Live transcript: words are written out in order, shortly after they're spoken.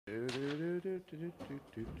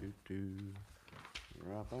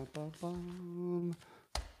Ra-ba-ba-bum.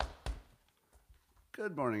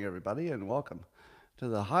 Good morning, everybody, and welcome to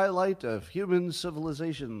the highlight of human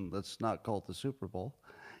civilization that's not called the Super Bowl.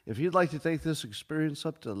 If you'd like to take this experience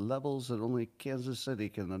up to levels that only Kansas City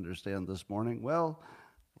can understand this morning, well,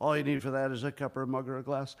 all you need for that is a cup or a mug or a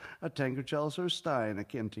glass, a tankard, chalice or stein, a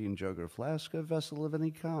canteen, jug or flask, a vessel of any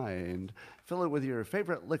kind. Fill it with your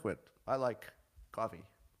favorite liquid. I like coffee.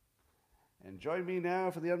 And join me now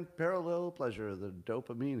for the unparalleled pleasure, the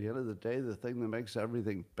dopamine, the end of the day, the thing that makes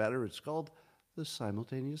everything better. It's called the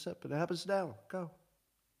simultaneous sip. And it happens now. Go.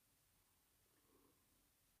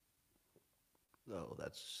 Oh,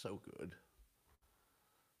 that's so good.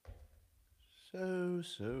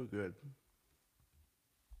 So good.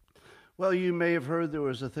 Well, you may have heard there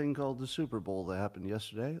was a thing called the Super Bowl that happened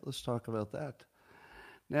yesterday. Let's talk about that.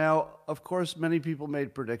 Now, of course, many people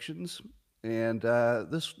made predictions, and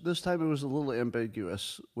this time it was a little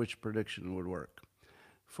ambiguous which prediction would work.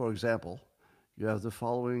 For example, you have the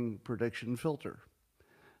following prediction filter,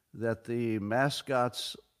 that the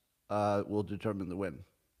mascots will determine the win.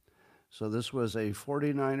 So this was a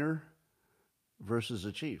 49er versus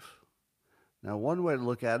a Chief. Now, one way to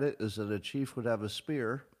look at it is that a Chief would have a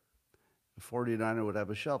spear, a 49er would have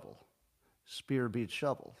a shovel. Spear beats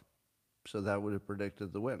shovel. So that would have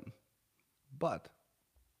predicted the win. But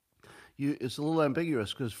it's a little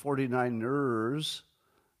ambiguous because 49ers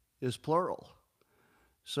is plural.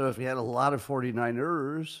 So if you had a lot of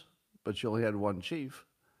 49ers, but you only had one Chief,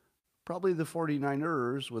 probably the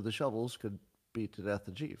 49ers with the shovels could beat to death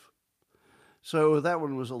the Chief. So that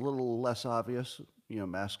one was a little less obvious,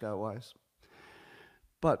 mascot-wise.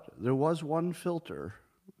 But there was one filter,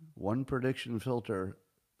 one prediction filter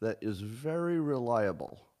that is very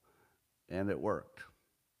reliable, and it worked.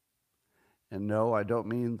 And no, I don't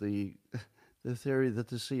mean the theory that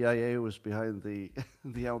the CIA was behind the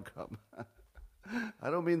outcome.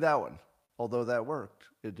 I don't mean that one, although that worked.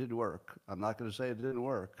 It did work. I'm not going to say it didn't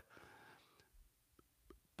work.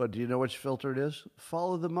 But do you know which filter it is?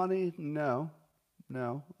 Follow the money? No.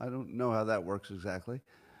 I don't know how that works exactly.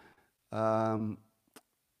 Here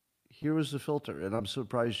was the filter, and I'm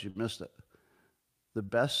surprised you missed it. The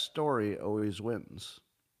best story always wins.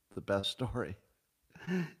 The best story.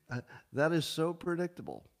 That is so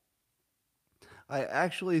predictable. I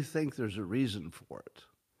actually think there's a reason for it.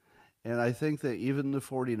 And I think that even the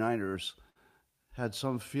 49ers had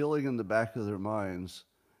some feeling in the back of their minds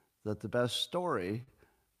that the best story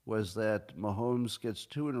was that Mahomes gets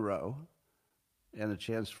 2 in a row and a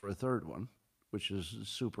chance for a third one, which is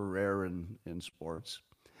super rare in sports.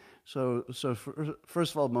 So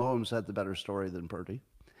first of all, Mahomes had the better story than Purdy.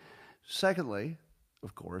 Secondly,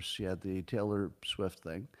 of course, you had the Taylor Swift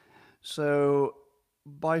thing. So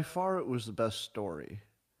by far it was the best story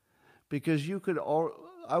because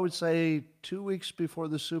I would say 2 weeks before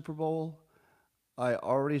the Super Bowl, I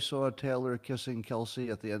already saw Taylor kissing Kelsey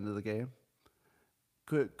at the end of the game.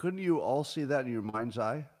 Couldn't you all see that in your mind's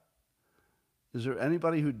eye? Is there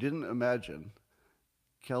anybody who didn't imagine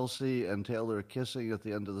Kelsey and Taylor kissing at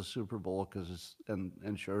the end of the Super Bowl?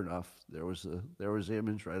 And sure enough, there was the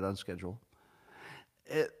image right on schedule.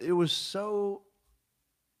 It was so,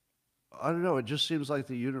 I don't know, it just seems like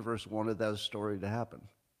the universe wanted that story to happen.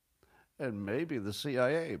 And maybe the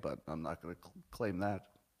CIA, but I'm not going to claim that.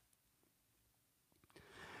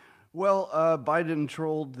 Well, Biden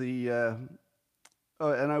trolled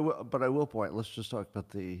but I will point, let's just talk about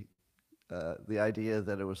the idea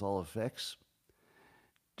that it was all a fix.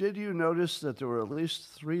 Did you notice that there were at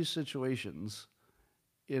least 3 situations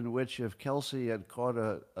in which if Kelsey had caught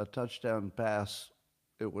a touchdown pass,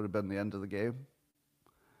 it would have been the end of the game?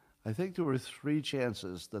 I think there were 3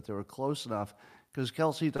 chances that they were close enough because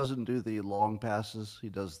Kelsey doesn't do the long passes. He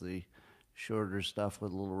does the shorter stuff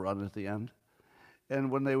with a little run at the end.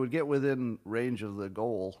 And when they would get within range of the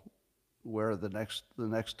goal where the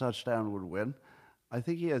next touchdown would win, I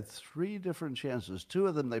think he had 3 different chances. 2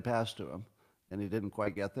 of them they passed to him, and he didn't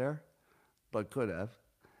quite get there, but could have.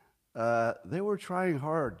 They were trying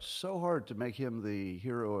so hard to make him the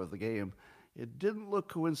hero of the game. It didn't look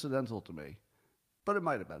coincidental to me, but it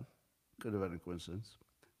might have been. Could have been a coincidence.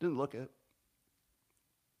 Didn't look it.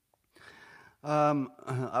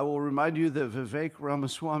 I will remind you that Vivek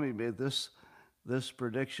Ramaswamy made this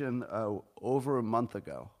prediction over a month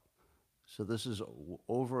ago. So this is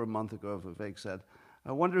over a month ago. Vivek said,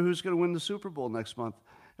 I wonder who's going to win the Super Bowl next month.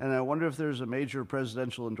 And I wonder if there's a major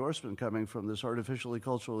presidential endorsement coming from this artificially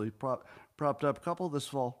culturally propped up couple this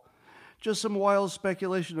fall. Just some wild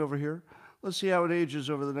speculation over here. Let's see how it ages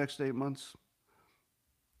over the next 8 months.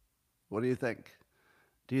 What do you think?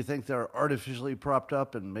 Do you think they're artificially propped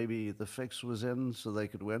up and maybe the fix was in so they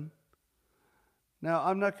could win? Now,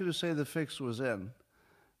 I'm not going to say the fix was in,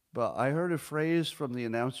 but I heard a phrase from the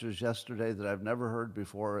announcers yesterday that I've never heard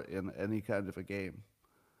before in any kind of a game.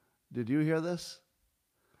 Did you hear this?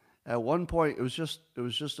 At one point, it was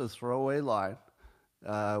just a throwaway line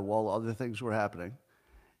while other things were happening,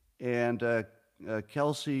 and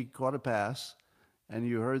Kelsey caught a pass, and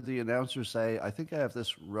you heard the announcer say, I think I have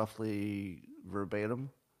this roughly verbatim,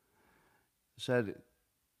 said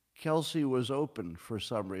Kelsey was open for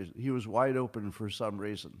some reason. He was wide open for some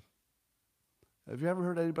reason. Have you ever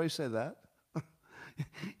heard anybody say that?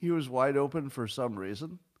 He was wide open for some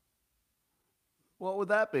reason? What would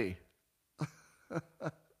that be?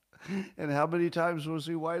 And how many times was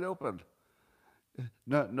he wide open?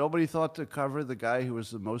 No, nobody thought to cover the guy who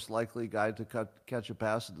was the most likely guy to catch a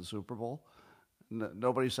pass in the Super Bowl.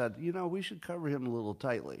 Nobody said, we should cover him a little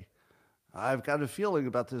tightly. I've got a feeling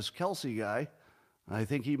about this Kelsey guy. I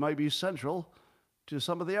think he might be central to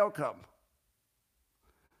some of the outcome.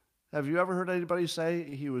 Have you ever heard anybody say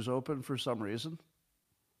he was open for some reason?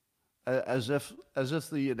 As if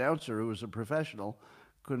the announcer, who was a professional,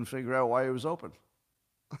 couldn't figure out why he was open.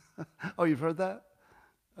 Oh, you've heard that?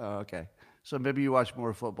 Oh, okay. So maybe you watch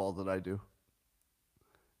more football than I do.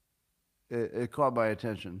 It caught my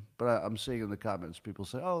attention, but I'm seeing in the comments people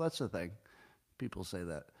say, oh, that's the thing. People say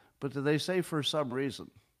that. But do they say for some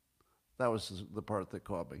reason? That was the part that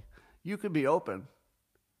caught me. You can be open.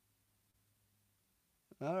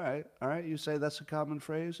 All right. You say that's a common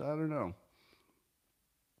phrase? I don't know.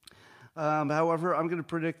 However, I'm going to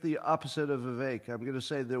predict the opposite of Vivek. I'm going to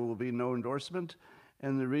say there will be no endorsement,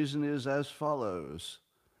 and the reason is as follows.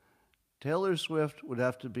 Taylor Swift would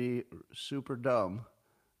have to be super dumb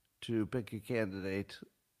to pick a candidate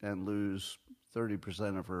and lose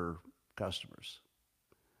 30% of her customers.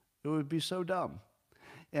 It would be so dumb.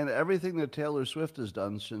 And everything that Taylor Swift has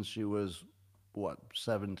done since she was,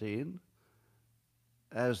 17,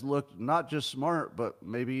 has looked not just smart, but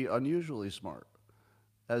maybe unusually smart.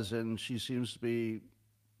 As in, she seems to be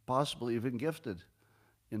possibly even gifted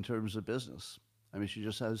in terms of business. I mean, she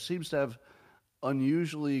just seems to have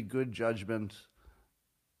unusually good judgment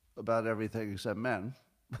about everything except men.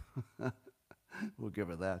 We'll give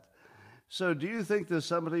her that. So do you think that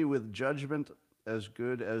somebody with judgment as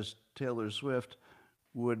good as Taylor Swift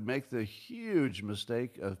would make the huge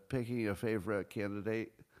mistake of picking a favorite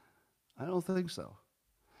candidate? I don't think so.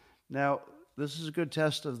 Now, this is a good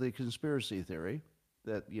test of the conspiracy theory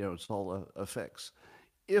that, it's all a fix.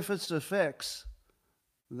 If it's a fix,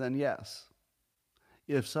 then yes.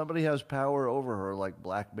 If somebody has power over her, like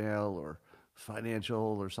blackmail or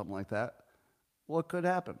financial or something like that, what could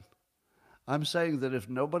happen? I'm saying that if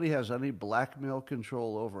nobody has any blackmail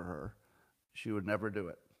control over her, she would never do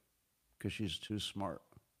it because she's too smart.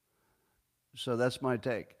 So that's my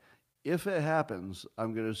take. If it happens,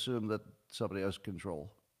 I'm going to assume that somebody has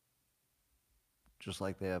control, just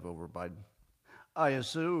like they have over Biden. I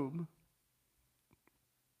assume.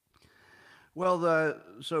 Well,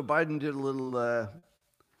 so Biden did a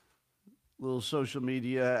little social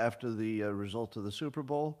media after the result of the Super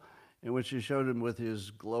Bowl, in which he showed him with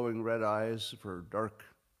his glowing red eyes for dark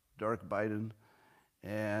Biden,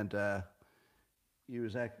 and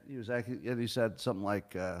he said something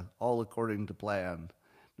like all according to plan.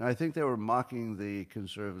 Now I think they were mocking the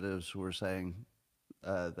conservatives who were saying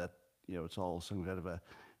that it's all some kind of a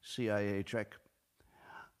CIA trick.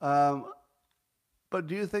 But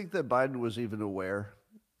do you think that Biden was even aware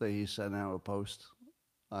that he sent out a post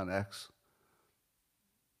on X?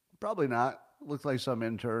 Probably not. Looked like some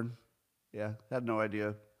intern. Yeah, had no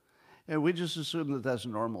idea. And we just assume that that's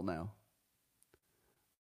normal now.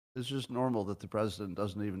 It's just normal that the president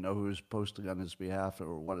doesn't even know who's posting on his behalf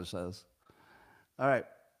or what it says. All right.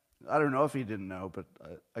 I don't know if he didn't know, but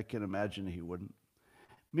I can imagine he wouldn't.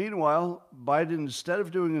 Meanwhile, Biden, instead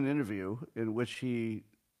of doing an interview in which he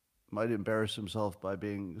might embarrass himself by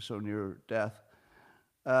being so near death,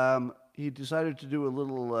 he decided to do a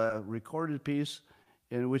little recorded piece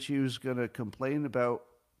in which he was going to complain about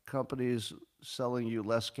companies selling you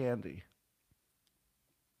less candy.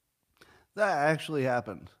 That actually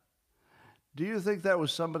happened. Do you think that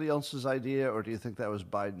was somebody else's idea, or do you think that was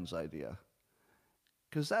Biden's idea?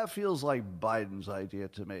 Because that feels like Biden's idea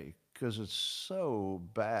to me, because it's so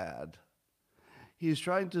bad. He's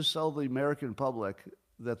trying to sell the American public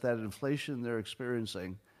that inflation they're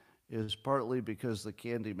experiencing is partly because the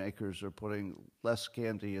candy makers are putting less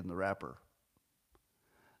candy in the wrapper.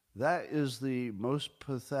 That is the most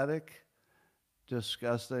pathetic,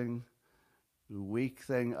 disgusting, weak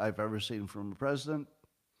thing I've ever seen from a president,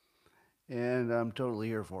 and I'm totally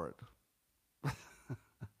here for it.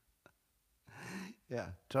 Yeah,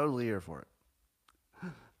 totally here for it.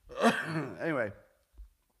 Anyway,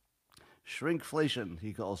 shrinkflation,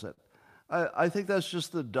 he calls it. I think that's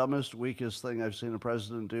just the dumbest, weakest thing I've seen a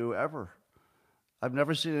president do ever. I've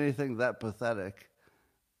never seen anything that pathetic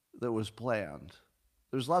that was planned.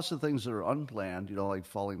 There's lots of things that are unplanned, like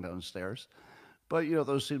falling downstairs. But,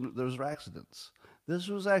 those are accidents. This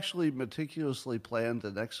was actually meticulously planned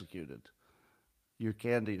and executed. Your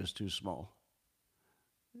candy is too small.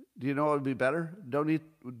 Do you know what would be better? Don't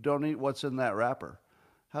eat what's in that wrapper.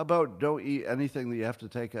 How about don't eat anything that you have to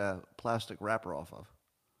take a plastic wrapper off of?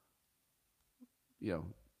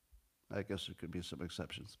 I guess there could be some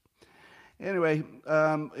exceptions. Anyway,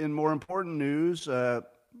 in more important news,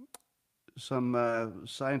 some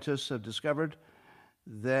scientists have discovered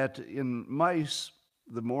that in mice,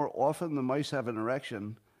 the more often the mice have an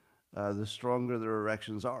erection, the stronger their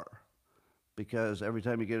erections are. Because every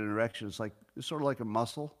time you get an erection, it's sort of like a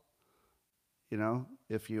muscle.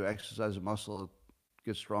 If you exercise a muscle, it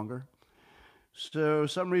gets stronger. So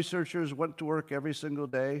some researchers went to work every single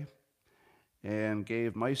day and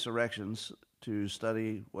gave mice erections to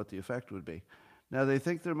study what the effect would be. Now, they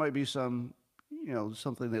think there might be something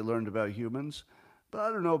they learned about humans, but I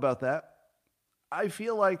don't know about that. I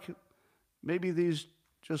feel like maybe these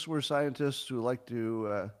just were scientists who like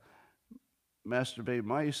to masturbate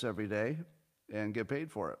mice every day and get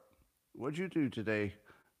paid for it. What'd you do today,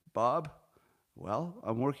 Bob? Well,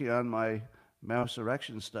 I'm working on my mouse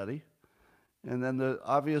erection study. And then the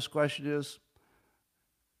obvious question is,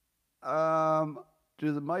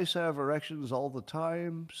 do the mice have erections all the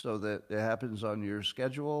time so that it happens on your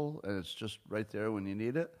schedule and it's just right there when you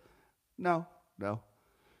need it? No.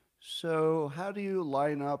 So how do you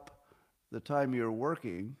line up the time you're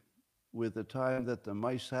working with the time that the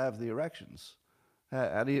mice have the erections?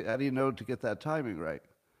 How do you know to get that timing right?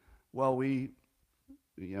 Well, we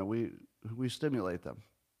stimulate them.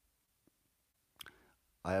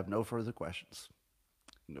 I have no further questions.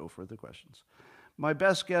 No further questions. My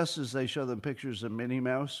best guess is they show them pictures of Minnie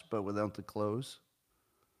Mouse, but without the clothes.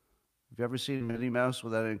 Have you ever seen Minnie Mouse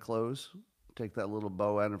without any clothes? Take that little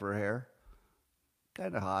bow out of her hair.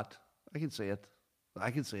 Kind of hot. I can see it.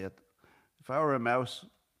 If I were a mouse,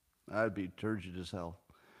 I'd be turgid as hell.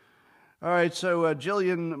 All right, so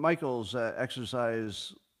Jillian Michaels'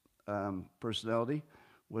 exercise personality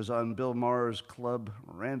was on Bill Maher's Club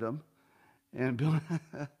Random. And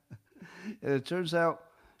and it turns out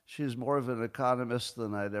she's more of an economist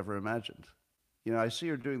than I'd ever imagined. I see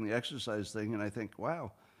her doing the exercise thing, and I think,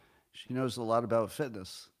 wow, she knows a lot about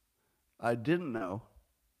fitness. I didn't know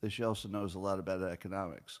that she also knows a lot about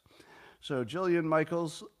economics. So Jillian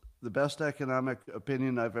Michaels, the best economic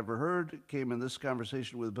opinion I've ever heard, came in this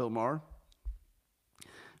conversation with Bill Maher.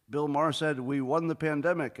 Bill Maher said, "We won the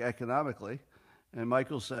pandemic economically." And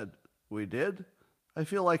Michaels said, "We did? I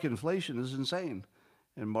feel like inflation is insane."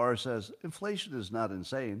 And Maher says, "Inflation is not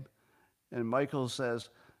insane." And Michaels says,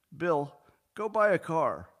 "Bill, go buy a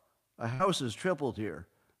car. A house has tripled here.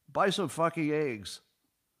 Buy some fucking eggs."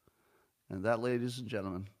 And that, ladies and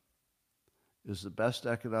gentlemen, is the best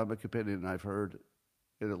economic opinion I've heard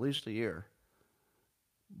in at least a year.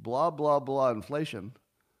 Blah, blah, blah, inflation.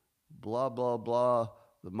 Blah, blah, blah,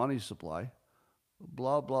 the money supply.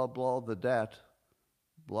 Blah, blah, blah, the debt.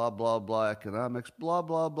 Blah, blah, blah, economics. Blah,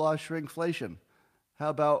 blah, blah, shrinkflation. How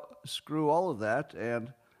about screw all of that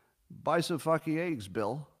and buy some fucking eggs,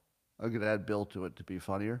 Bill? I'm going to add Bill to it to be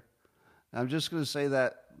funnier. I'm just going to say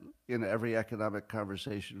that in every economic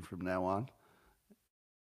conversation from now on.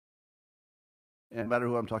 And no matter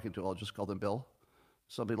who I'm talking to, I'll just call them Bill.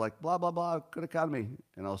 Somebody like, blah, blah, blah, good economy.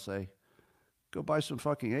 And I'll say, go buy some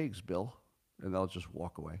fucking eggs, Bill. And they'll just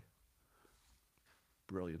walk away.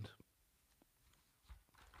 Brilliant.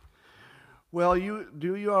 Well,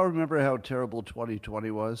 do you all remember how terrible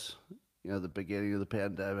 2020 was? The beginning of the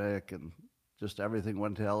pandemic and just everything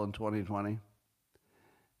went to hell in 2020.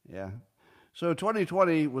 Yeah. So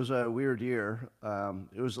 2020 was a weird year.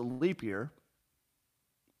 It was a leap year.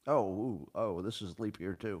 Oh, this is leap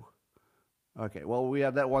year too. Okay, well, we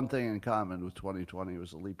have that one thing in common with 2020. It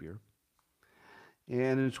was a leap year.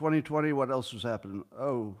 And in 2020, what else was happening?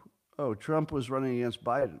 Oh, Trump was running against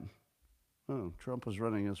Biden.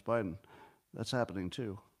 That's happening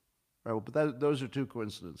too. All right, but those are two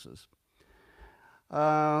coincidences.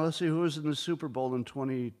 Let's see, who was in the Super Bowl in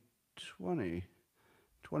 2020?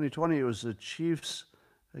 2020, it was the Chiefs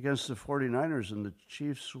against the 49ers, and the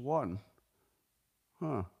Chiefs won.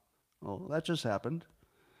 Well, that just happened.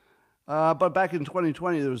 But back in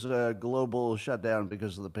 2020, there was a global shutdown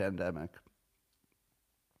because of the pandemic.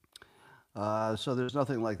 So there's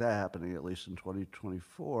nothing like that happening, at least in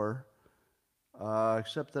 2024.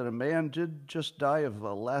 except that a man did just die of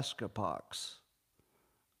Alaska pox.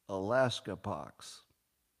 Alaska pox.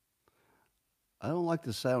 I don't like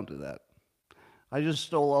the sound of that. I just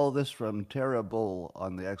stole all this from Tara Bull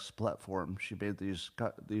on the X platform. She made these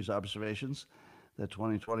observations that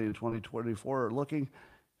 2020 and 2024 are looking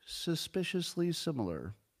suspiciously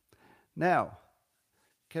similar. Now,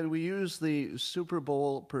 can we use the Super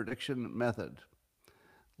Bowl prediction method?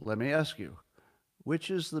 Let me ask you,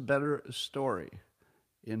 which is the better story?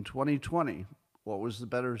 In 2020, what was the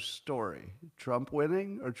better story? Trump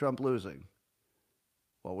winning or Trump losing?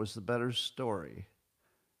 What was the better story?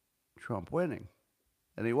 Trump winning.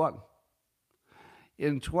 And he won.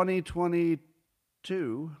 In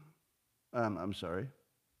 2022, I'm sorry.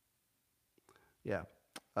 Yeah.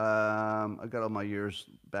 I got all my years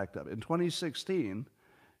backed up. In 2016,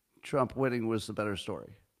 Trump winning was the better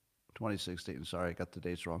story. 2016. Sorry, I got the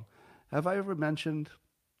dates wrong. Have I ever mentioned,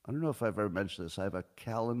 I don't know if I've ever mentioned this, I have a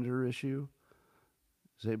calendar issue.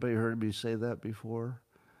 Has anybody heard me say that before?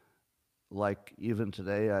 Like even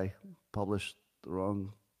today, I published the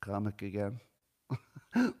wrong comic again,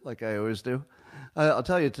 like I always do. I'll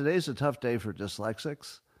tell you, today's a tough day for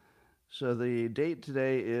dyslexics. So the date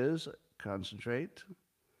today is, concentrate,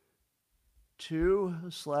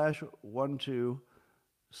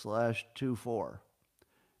 2/12/24.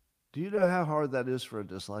 Do you know how hard that is for a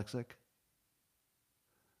dyslexic?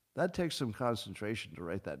 That takes some concentration to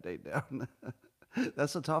write that date down.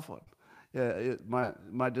 That's a tough one. Yeah, my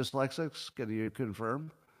dyslexics, can you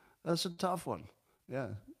confirm? That's a tough one. Yeah.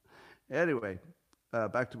 Anyway,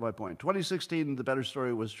 back to my point. 2016, the better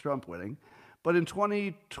story was Trump winning. But in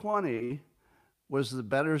 2020, was the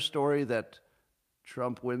better story that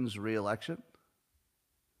Trump wins re-election?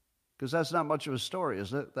 Because that's not much of a story,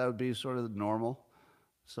 isn't it? That would be sort of normal.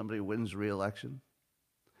 Somebody wins re-election.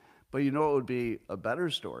 But you know what would be a better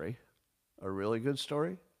story, a really good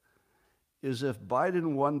story, is if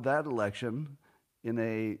Biden won that election in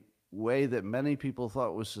a way that many people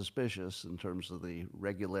thought was suspicious in terms of the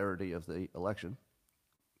regularity of the election.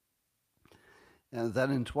 And then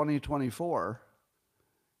in 2024,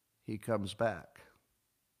 he comes back.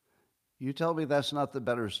 You tell me that's not the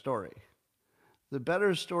better story. The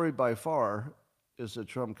better story by far is that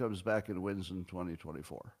Trump comes back and wins in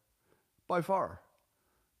 2024. By far.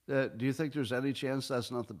 Do you think there's any chance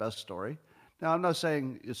that's not the best story? Now, I'm not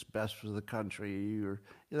saying it's best for the country, or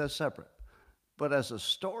that's separate. But as a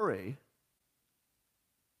story,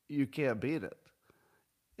 you can't beat it.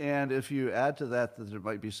 And if you add to that there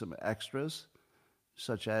might be some extras,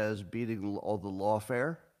 such as beating all the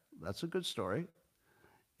lawfare, that's a good story.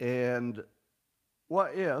 And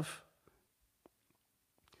what if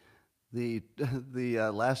the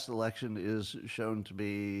last election is shown to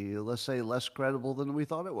be, let's say, less credible than we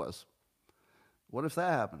thought it was? What if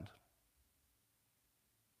that happened?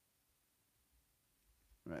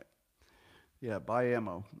 Right. Yeah, buy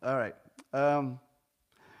ammo. All right.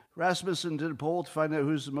 Rasmussen did a poll to find out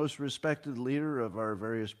who's the most respected leader of our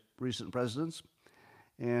various recent presidents.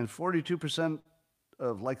 And 42%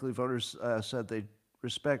 of likely voters said they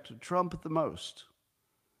respect Trump the most.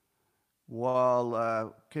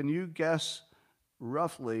 While, can you guess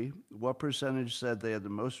roughly what percentage said they had the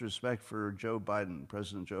most respect for Joe Biden,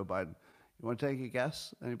 President Joe Biden? You want to take a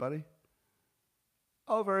guess? Anybody?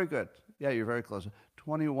 Oh, very good. Yeah, you're very close.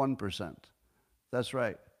 21%. That's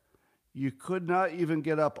right. You could not even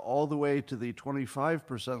get up all the way to the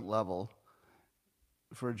 25% level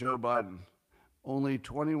for Joe Biden. Only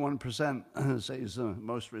 21% say he's the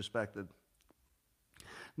most respected.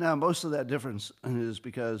 Now, most of that difference is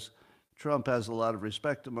because Trump has a lot of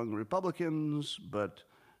respect among Republicans, but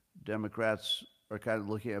Democrats are kind of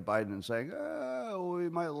looking at Biden and saying, oh, we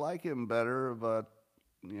might like him better, but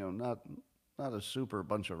not a super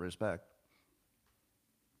bunch of respect.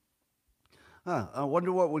 I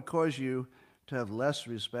wonder what would cause you to have less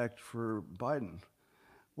respect for Biden.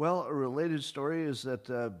 Well, a related story is that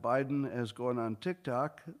Biden has gone on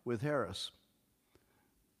TikTok with Harris.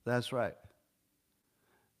 That's right.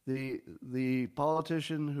 The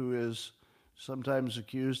politician who is sometimes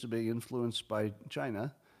accused of being influenced by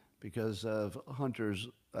China because of hunters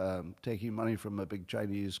taking money from a big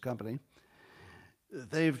Chinese company.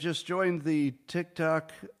 They've just joined the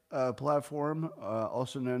TikTok platform,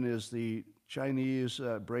 also known as the Chinese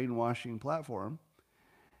brainwashing platform.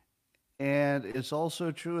 And it's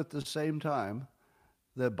also true at the same time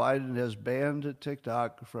that Biden has banned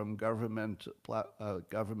TikTok from government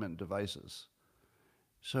devices.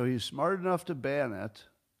 So he's smart enough to ban it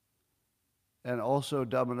and also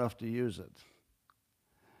dumb enough to use it.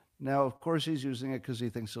 Now, of course, he's using it because he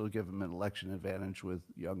thinks it'll give him an election advantage with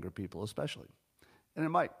younger people especially. And it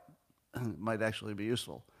might. might actually be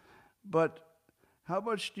useful. But how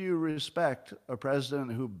much do you respect a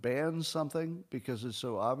president who bans something because it's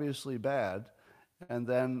so obviously bad and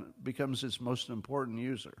then becomes its most important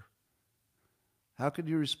user? How could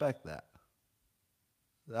you respect that?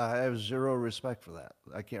 I have zero respect for that.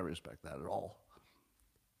 I can't respect that at all.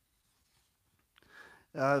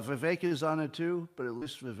 Vivek is on it too, but at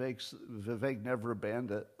least Vivek never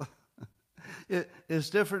banned it. It's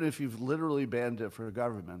different if you've literally banned it for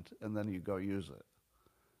government and then you go use it,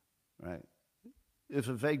 right? If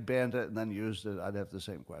Vivek banned it and then used it, I'd have the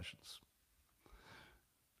same questions.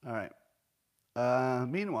 All right.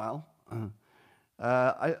 Meanwhile, I'm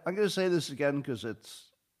going to say this again because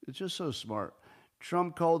it's just so smart.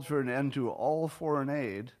 Trump called for an end to all foreign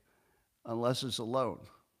aid unless it's a loan.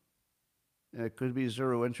 And it could be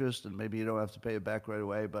zero interest, and maybe you don't have to pay it back right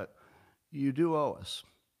away, but you do owe us.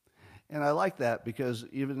 And I like that because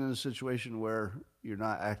even in a situation where you're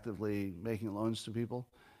not actively making loans to people,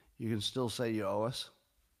 you can still say you owe us.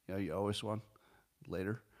 You know, you owe us one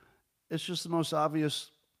later. It's just the most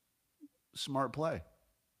obvious smart play.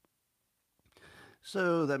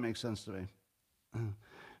 So that makes sense to me.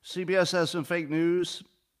 CBS has some fake news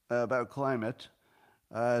about climate.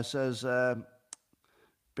 Says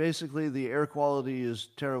basically the air quality is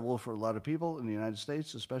terrible for a lot of people in the United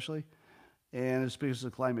States especially, and it's because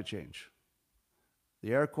of climate change.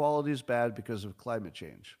 The air quality is bad because of climate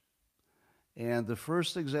change. And the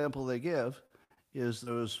first example they give is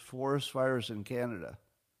those forest fires in Canada.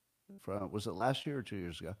 Was it last year or 2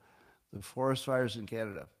 years ago? The forest fires in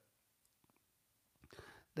Canada.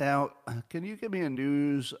 Now, can you give me a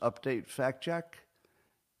news update fact check?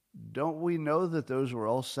 Don't we know that those were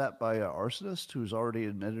all set by an arsonist who's already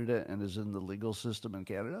admitted it and is in the legal system in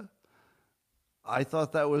Canada? I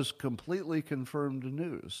thought that was completely confirmed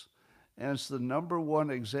news. And it's the number one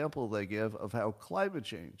example they give of how climate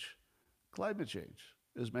change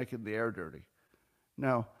is making the air dirty.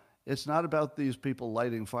 Now, it's not about these people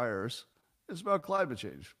lighting fires. It's about climate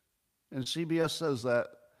change. And CBS says that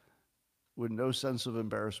with no sense of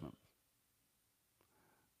embarrassment.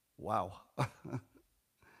 Wow.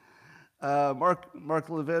 Mark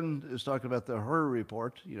Levin is talking about the Hur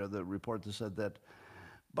report, the report that said that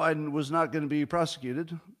Biden was not going to be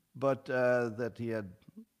prosecuted, but that he had,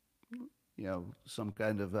 some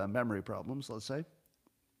kind of memory problems, let's say.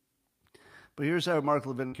 But here's how Mark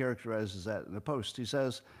Levin characterizes that in a post. He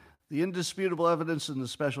says, the indisputable evidence in the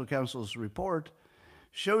special counsel's report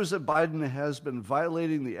shows that Biden has been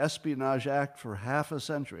violating the Espionage Act for half a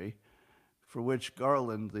century, for which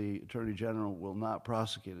Garland, the Attorney General, will not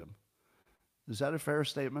prosecute him. Is that a fair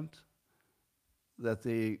statement? That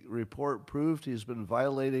the report proved he's been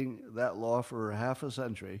violating that law for half a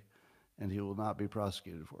century and he will not be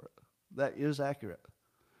prosecuted for it. That is accurate.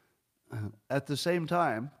 At the same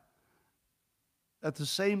time,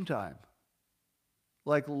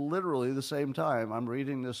 like literally the same time, I'm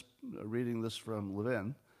reading this from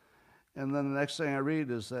Levin, and then the next thing I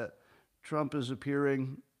read is that Trump is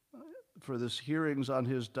appearing for this hearings on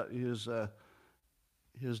his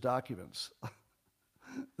documents.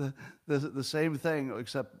 the same thing,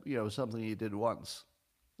 except something he did once.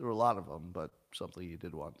 There were a lot of them, but something he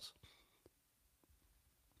did once.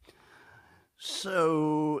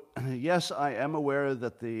 So, yes, I am aware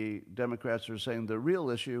that the Democrats are saying the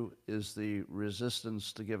real issue is the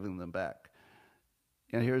resistance to giving them back.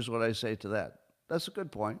 And here's what I say to that. That's a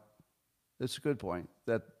good point. It's a good point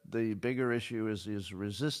that the bigger issue is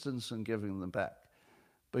resistance in giving them back.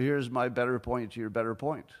 But here's my better point to your better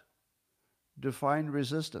point. Define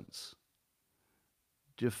resistance.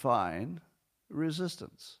 Define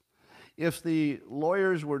resistance. If the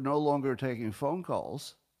lawyers were no longer taking phone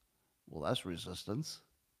calls, well, that's resistance,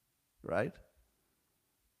 right?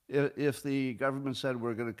 If the government said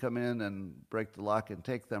we're going to come in and break the lock and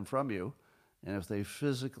take them from you, and if they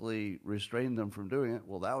physically restrained them from doing it,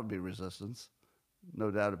 well, that would be resistance,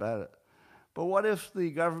 no doubt about it. But what if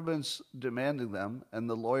the government's demanding them and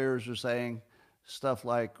the lawyers are saying stuff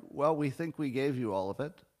like, well, we think we gave you all of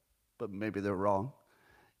it, but maybe they're wrong,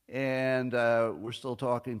 and we're still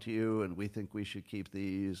talking to you, and we think we should keep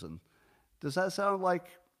these. And does that sound like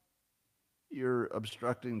you're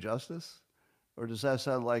obstructing justice? Or does that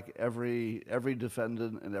sound like every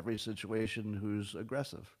defendant in every situation who's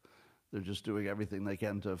aggressive? They're just doing everything they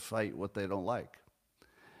can to fight what they don't like.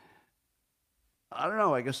 I don't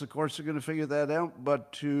know. I guess the courts are going to figure that out.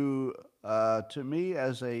 But to me,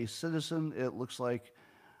 as a citizen, it looks like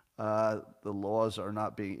the laws are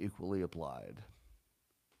not being equally applied.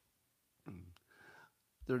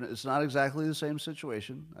 It's not exactly the same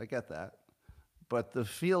situation. I get that. But the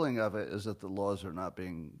feeling of it is that the laws are not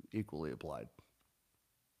being equally applied.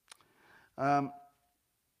 Um,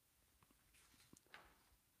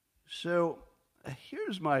 so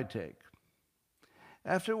here's my take.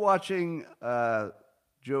 After watching Joe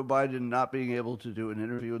Biden not being able to do an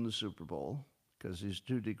interview in the Super Bowl because he's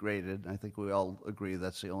too degraded, I think we all agree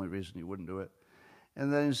that's the only reason he wouldn't do it.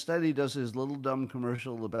 And then instead he does his little dumb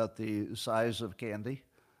commercial about the size of candy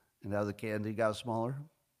and how the candy got smaller.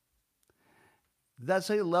 That's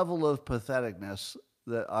a level of patheticness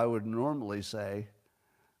that I would normally say,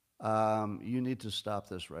 you need to stop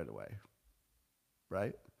this right away,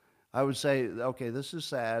 right? I would say, okay, this is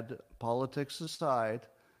sad. Politics aside,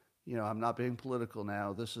 I'm not being political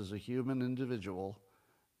now. This is a human individual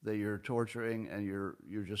that you're torturing, and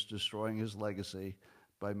you're just destroying his legacy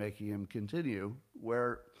by making him continue,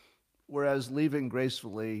 whereas leaving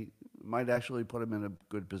gracefully might actually put him in a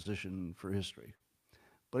good position for history.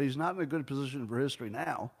 But he's not in a good position for history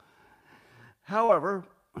now. However,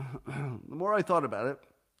 the more I thought about it,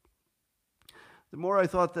 the more I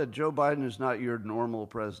thought that Joe Biden is not your normal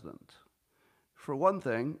president. For one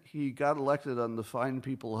thing, he got elected on the Fine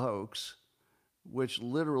People hoax, which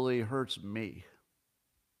literally hurts me.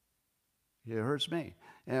 It hurts me.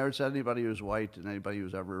 And it hurts anybody who's white and anybody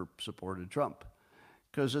who's ever supported Trump.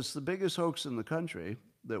 Because it's the biggest hoax in the country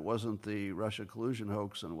that wasn't the Russia collusion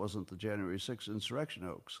hoax and wasn't the January 6th insurrection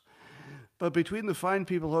hoax. But between the Fine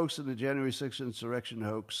People hoax and the January 6th insurrection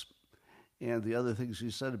hoax and the other things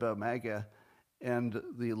he said about MAGA and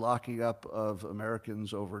the locking up of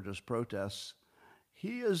Americans over just protests,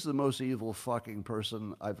 he is the most evil fucking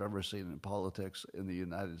person I've ever seen in politics in the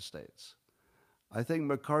United States. I think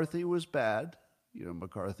McCarthy was bad,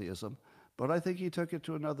 McCarthyism, but I think he took it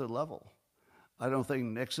to another level. I don't think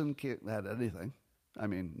Nixon had anything. I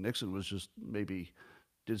mean, Nixon was just maybe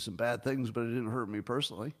did some bad things, but it didn't hurt me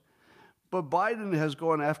personally. But Biden has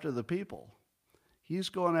gone after the people. He's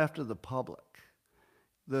gone after the public.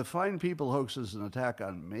 The Fine People hoax is an attack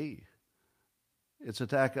on me. It's an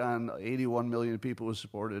attack on 81 million people who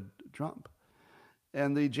supported Trump.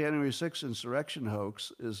 And the January 6th insurrection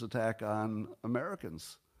hoax is an attack on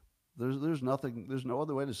Americans. There's no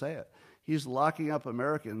other way to say it. He's locking up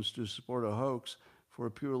Americans to support a hoax for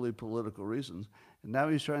purely political reasons. And now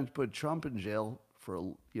he's trying to put Trump in jail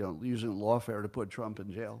for, using lawfare to put Trump in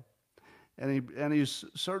jail. And he's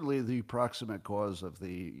certainly the proximate cause of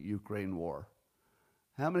the Ukraine war.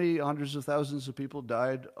 How many hundreds of thousands of people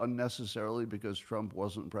died unnecessarily because Trump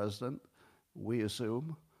wasn't president? We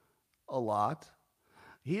assume a lot.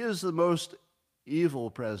 He is the most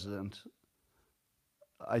evil president,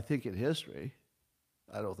 I think, in history.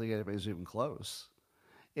 I don't think anybody's even close.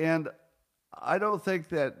 And I don't think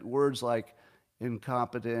that words like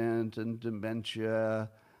incompetent and dementia,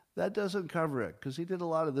 that doesn't cover it, because he did a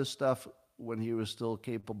lot of this stuff when he was still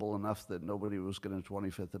capable enough that nobody was going to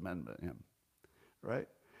 25th Amendment him, right?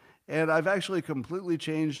 And I've actually completely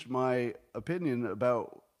changed my opinion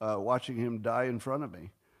about watching him die in front of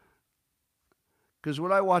me. Because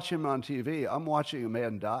when I watch him on TV, I'm watching a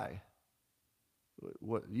man die.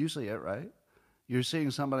 You see it, right? You're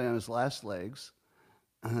seeing somebody on his last legs,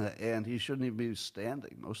 and he shouldn't even be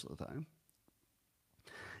standing most of the time.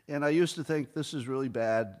 And I used to think this is really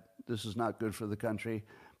bad, this is not good for the country.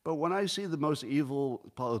 But when I see the most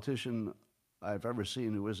evil politician I've ever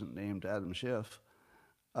seen who isn't named Adam Schiff,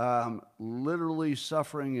 literally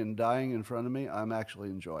suffering and dying in front of me, I'm actually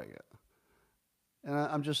enjoying it. And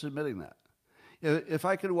I'm just admitting that. If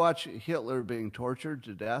I could watch Hitler being tortured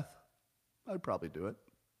to death, I'd probably do it.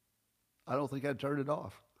 I don't think I'd turn it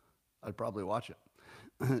off. I'd probably watch it.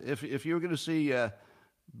 If you were going to see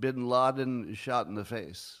Bin Laden shot in the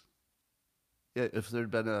face, if there'd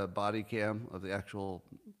been a body cam of the actual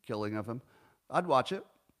killing of him, I'd watch it.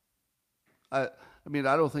 I mean,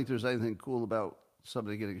 I don't think there's anything cool about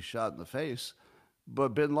somebody getting shot in the face,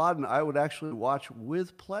 but Bin Laden, I would actually watch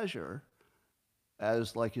with pleasure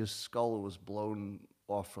as like his skull was blown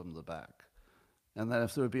off from the back. And then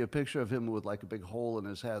if there would be a picture of him with like a big hole in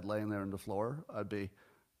his head laying there on the floor, I'd be,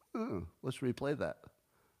 let's replay that.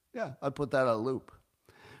 Yeah, I'd put that on a loop.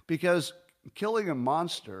 Because killing a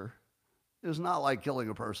monster is not like killing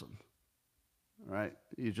a person, right?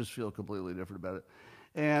 You just feel completely different about it.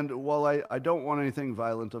 And while I don't want anything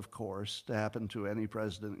violent, of course, to happen to any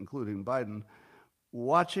president, including Biden,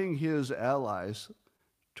 watching his allies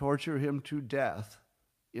torture him to death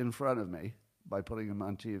in front of me by putting him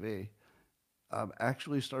on TV, I'm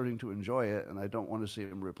actually starting to enjoy it, and I don't want to see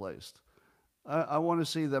him replaced. I want to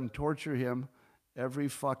see them torture him every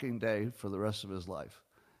fucking day for the rest of his life.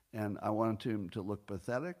 And I want him to look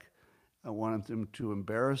pathetic. I want him to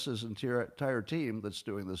embarrass his entire team that's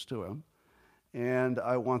doing this to him. And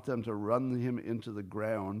I want them to run him into the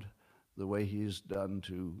ground the way he's done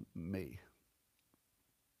to me.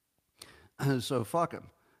 So fuck him.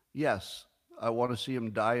 Yes, I want to see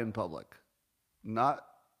him die in public. Not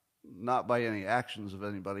by any actions of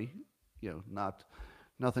anybody,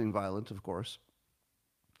 nothing violent, of course.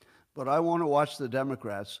 But I want to watch the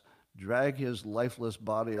Democrats drag his lifeless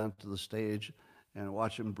body onto the stage and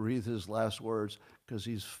watch him breathe his last words, because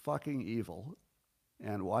he's fucking evil,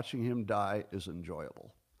 and watching him die is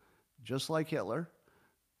enjoyable. Just like Hitler,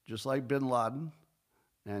 just like bin Laden,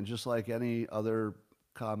 and just like any other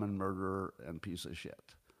common murderer and piece of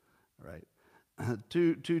shit, right?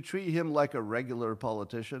 To treat him like a regular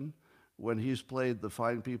politician when he's played the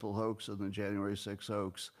fine people hoax and the January 6th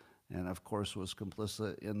hoax, and of course was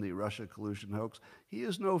complicit in the Russia collusion hoax, he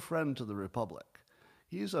is no friend to the Republic.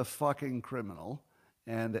 He's a fucking criminal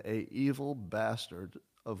and a evil bastard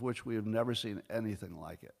of which we have never seen anything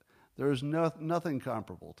like it. There is nothing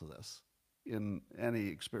comparable to this in any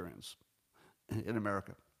experience in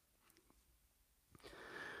America.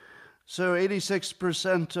 So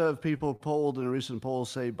 86% of people polled in a recent poll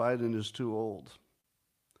say Biden is too old.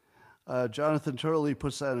 Jonathan Turley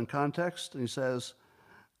puts that in context, and he says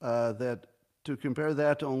that to compare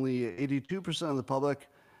that, only 82% of the public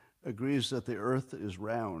agrees that the earth is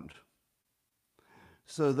round.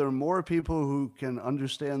 So there are more people who can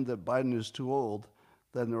understand that Biden is too old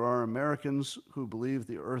than there are Americans who believe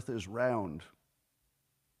the earth is round.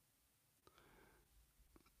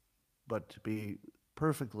 But to be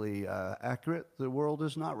perfectly accurate, the world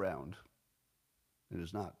is not round. It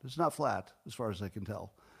is not. It's not flat, as far as I can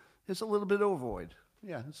tell. It's a little bit ovoid.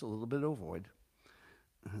 Yeah, it's a little bit ovoid.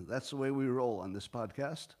 That's the way we roll on this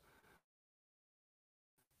podcast.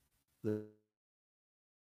 The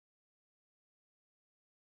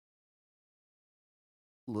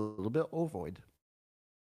little bit ovoid.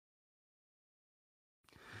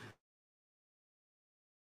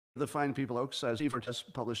 The Fine People hoax, says Steve Cortez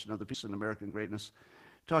published another piece in American Greatness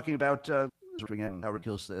talking about Howard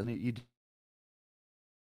kills the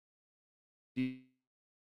he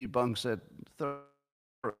debunks it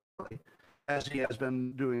thoroughly, as he has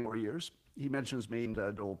been doing for years. He mentions me and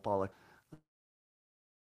Joel Pollack.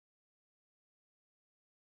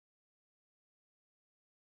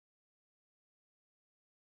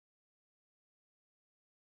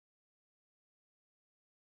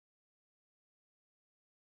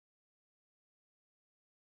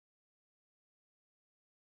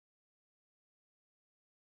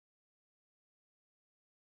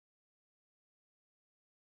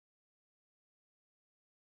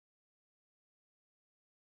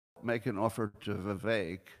 Make an offer to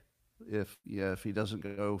Vivek if he doesn't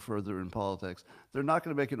go further in politics. They're not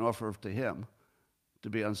going to make an offer to him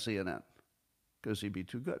to be on CNN because he'd be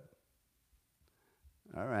too good.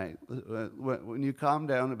 All right. When you calm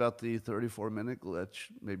down about the 34-minute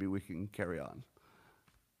glitch, maybe we can carry on.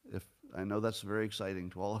 If I know that's very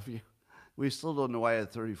exciting to all of you. We still don't know why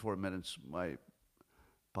at 34 minutes my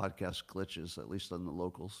podcast glitches, at least on the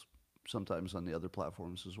locals, sometimes on the other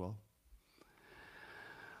platforms as well.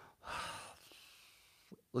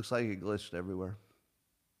 Looks like it glitched everywhere.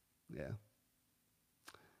 Yeah.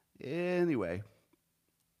 Anyway,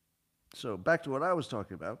 so back to what I was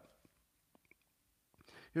talking about.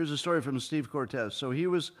 Here's a story from Steve Cortez. So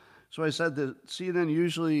I said that CNN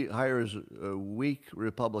usually hires weak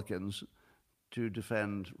Republicans to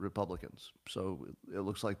defend Republicans. So it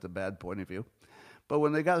looks like the bad point of view. But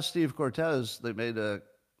when they got Steve Cortez, they made a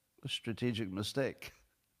strategic mistake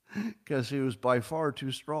because he was by far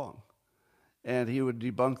too strong. And he would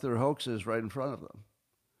debunk their hoaxes right in front of them.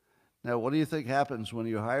 Now, what do you think happens when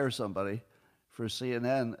you hire somebody for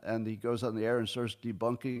CNN and he goes on the air and starts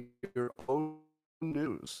debunking your own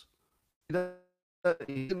news? He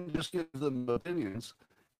didn't just give them opinions.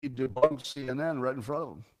 He debunked CNN right in front of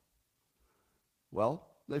them. Well,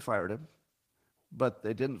 they fired him. But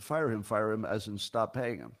they didn't fire him as in stop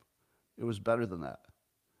paying him. It was better than that.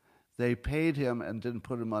 They paid him and didn't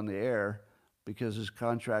put him on the air because his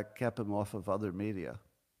contract kept him off of other media.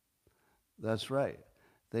 That's right.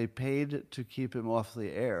 They paid to keep him off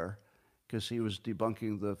the air because he was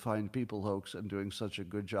debunking the Fine People hoax and doing such a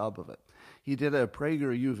good job of it. He did a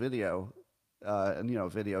PragerU video, and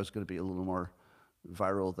video is going to be a little more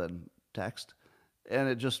viral than text, and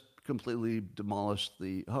it just completely demolished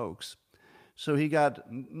the hoax. So he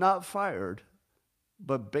got not fired,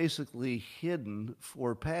 but basically hidden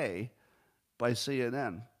for pay by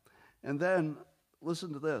CNN. And then,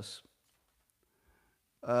 listen to this.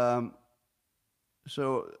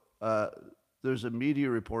 There's a media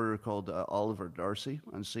reporter called Oliver Darcy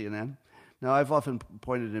on CNN. Now, I've often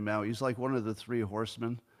pointed him out. He's like one of the three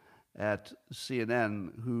horsemen at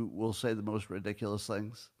CNN who will say the most ridiculous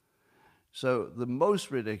things. So the most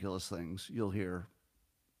ridiculous things you'll hear,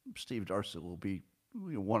 Steve Darcy will be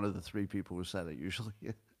one of the three people who said it usually.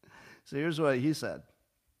 So here's what he said.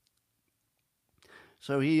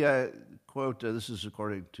 So he, quote, this is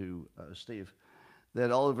according to Steve,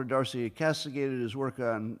 that Oliver Darcy castigated his work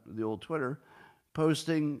on the old Twitter,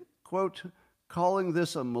 posting, quote, calling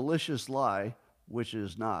this a malicious lie, which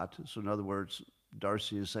is not. So in other words,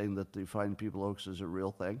 Darcy is saying that the Fine People hoax is a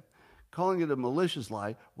real thing. Calling it a malicious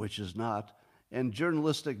lie, which is not, and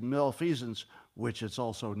journalistic malfeasance, which it's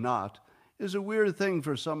also not, is a weird thing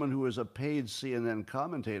for someone who is a paid CNN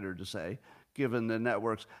commentator to say, given the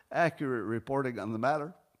network's accurate reporting on the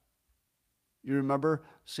matter. You remember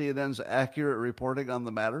CNN's accurate reporting on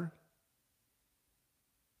the matter?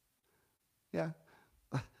 Yeah,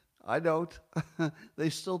 I don't. They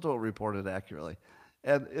still don't report it accurately.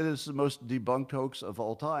 And it is the most debunked hoax of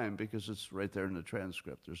all time because it's right there in the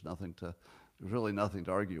transcript. There's really nothing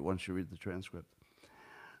to argue once you read the transcript.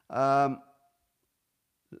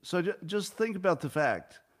 So just think about the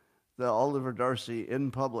fact that Oliver Darcy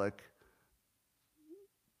in public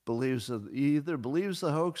he either believes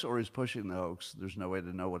the hoax or he's pushing the hoax. There's no way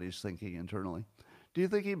to know what he's thinking internally. Do you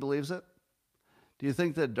think he believes it? Do you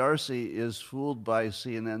think that Darcy is fooled by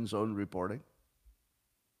CNN's own reporting?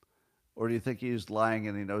 Or do you think he's lying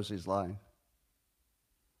and he knows he's lying?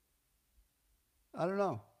 I don't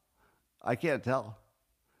know. I can't tell.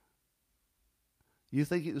 You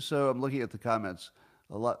think so? I'm looking at the comments.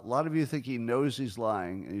 A lot of you think he knows he's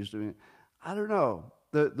lying and he's doing it. I don't know.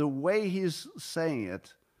 The way he's saying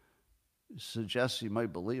it suggests he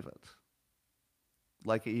might believe it.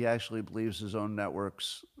 Like he actually believes his own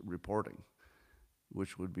network's reporting,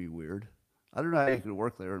 which would be weird. I don't know how you could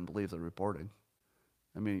work there and believe the reporting.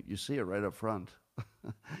 I mean, you see it right up front.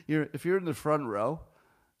 If you're in the front row,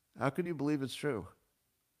 how can you believe it's true?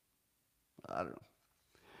 I don't know.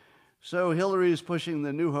 So Hillary is pushing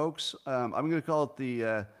the new hoax. I'm going to call it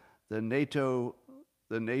the NATO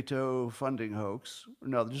funding hoax.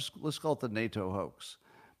 No, let's call it the NATO hoax.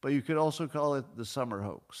 But you could also call it the summer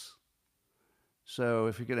hoax. So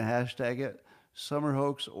if you're going to hashtag it, summer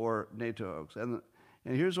hoax or NATO hoax. And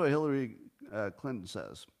here's what Hillary Clinton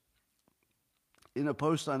says. In a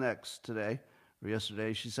post on X today, or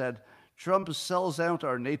yesterday, she said, Trump sells out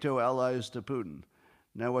our NATO allies to Putin.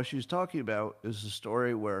 Now, what she's talking about is a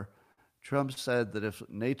story where Trump said that if a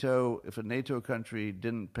NATO country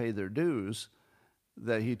didn't pay their dues,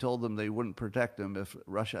 that he told them they wouldn't protect them if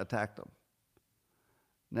Russia attacked them.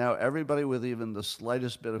 Now, everybody with even the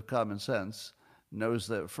slightest bit of common sense knows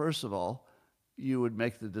that, first of all, you would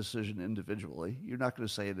make the decision individually. You're not going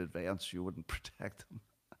to say in advance you wouldn't protect them.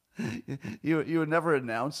 You would never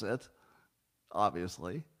announce it,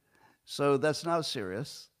 obviously. So that's not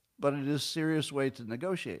serious, but it is a serious way to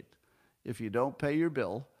negotiate. If you don't pay your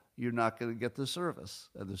bill, you're not going to get the service,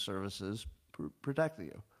 and the service is protecting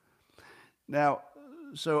you. Now,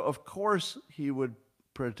 so of course he would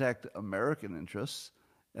protect American interests,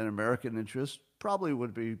 and American interests probably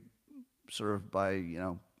would be served by,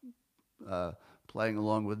 playing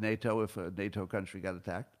along with NATO if a NATO country got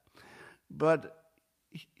attacked. But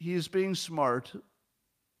he's being smart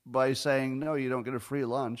by saying, no, you don't get a free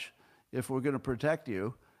lunch. If we're going to protect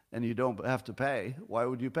you and you don't have to pay, why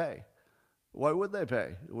would you pay? Why would they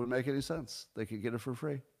pay? It wouldn't make any sense. They could get it for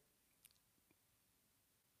free.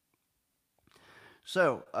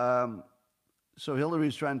 So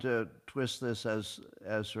Hillary's trying to twist this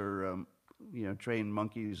as her, trained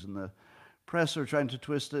monkeys in the press are trying to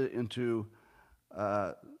twist it into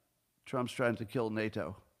Trump's trying to kill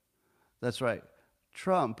NATO. That's right.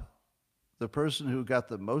 Trump, the person who got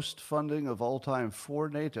the most funding of all time for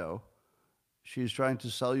NATO, she's trying to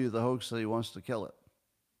sell you the hoax that he wants to kill it.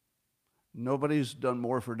 Nobody's done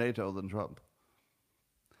more for NATO than Trump.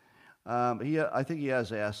 I think he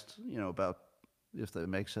has asked, about if that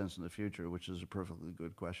makes sense in the future, which is a perfectly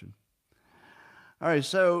good question. All right,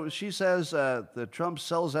 so she says that Trump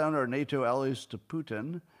sells out our NATO allies to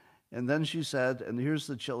Putin, and then she said, and here's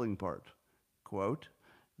the chilling part, quote,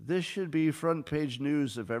 this should be front page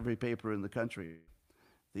news of every paper in the country.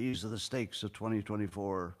 These are the stakes of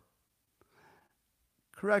 2024.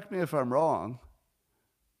 Correct me if I'm wrong,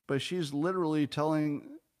 but she's literally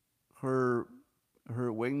telling her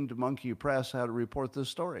winged monkey press how to report this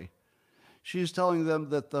story. She's telling them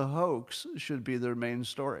that the hoax should be their main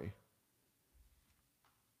story.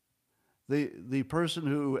 The person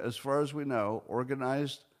who, as far as we know,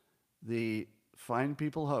 organized the Fine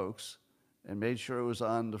People hoax and made sure it was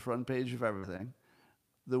on the front page of everything,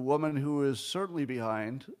 the woman who is certainly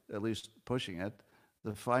behind, at least pushing it,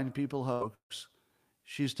 the Fine People hoax,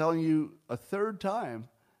 she's telling you a third time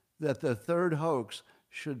that the third hoax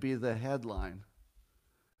should be the headline.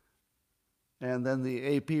 And then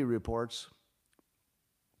the AP reports,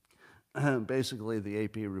 basically the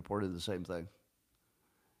AP reported the same thing.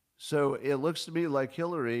 So it looks to me like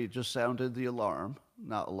Hillary just sounded the alarm,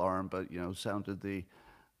 not alarm, but, sounded the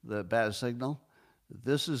bad signal.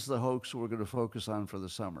 This is the hoax we're going to focus on for the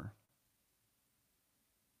summer.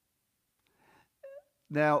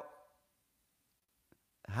 Now,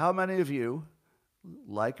 how many of you,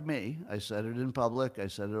 like me, I said it in public, I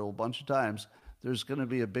said it a whole bunch of times, there's going to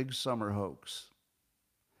be a big summer hoax.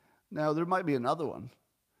 Now, there might be another one,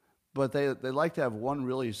 but they like to have one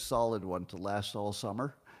really solid one to last all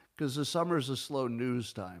summer, because the summer is a slow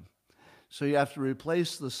news time. So you have to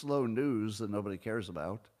replace the slow news that nobody cares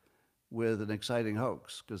about with an exciting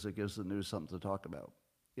hoax, because it gives the news something to talk about.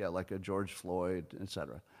 Yeah, like a George Floyd,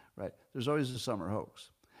 etc. Right? There's always a summer hoax.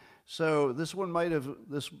 So this might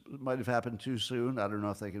have happened too soon. I don't know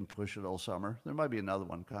if they can push it all summer. There might be another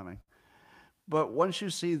one coming. But once you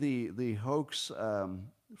see the hoax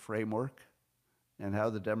framework and how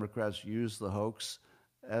the Democrats use the hoax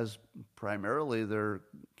as primarily their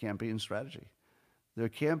campaign strategy. Their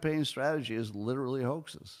campaign strategy is literally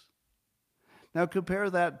hoaxes. Now compare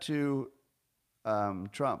that to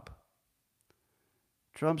Trump.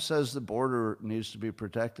 Trump says the border needs to be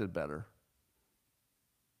protected better.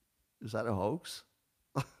 Is that a hoax?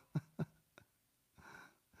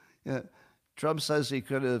 Yeah. Trump says he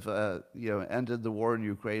could have ended the war in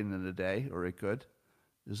Ukraine in a day, or he could.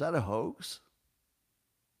 Is that a hoax?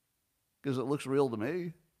 Because it looks real to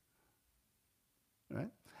me.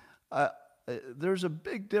 Right? There's a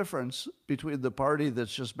big difference between the party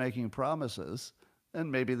that's just making promises,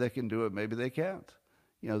 and maybe they can do it, maybe they can't.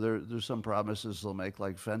 There's some promises they'll make,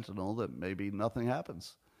 like fentanyl, that maybe nothing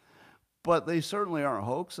happens. But they certainly aren't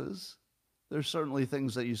hoaxes. There's certainly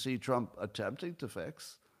things that you see Trump attempting to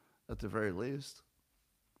fix, at the very least.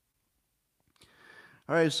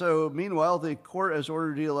 All right, so meanwhile, the court has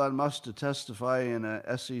ordered Elon Musk to testify in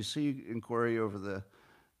a SEC inquiry over the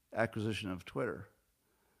acquisition of Twitter.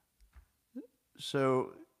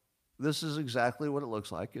 So this is exactly what it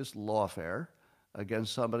looks like. It's lawfare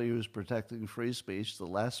against somebody who's protecting free speech, the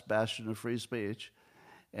last bastion of free speech.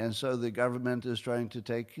 And so the government is trying to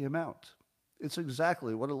take him out. It's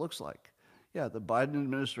exactly what it looks like. Yeah, the Biden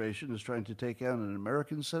administration is trying to take out an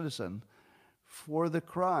American citizen for the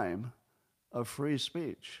crime of free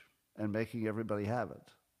speech and making everybody have it.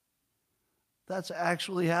 That's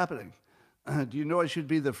actually happening. Do you know it should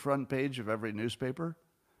be the front page of every newspaper?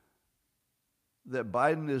 That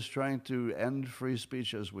Biden is trying to end free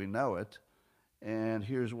speech as we know it. And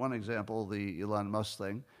here's one example, the Elon Musk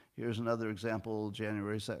thing. Here's another example,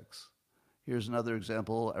 January 6th. Here's another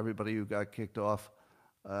example, everybody who got kicked off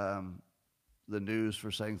the news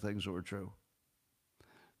for saying things that were true.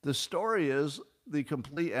 The story is the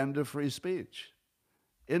complete end of free speech.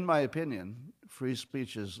 In my opinion, free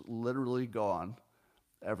speech is literally gone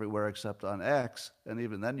everywhere except on X, and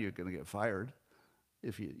even then you're going to get fired.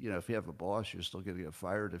 If you have a boss, you're still going to get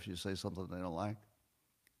fired if you say something they don't like.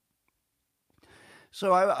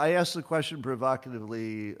 So I asked the question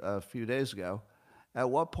provocatively a few days ago, at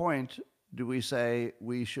what point do we say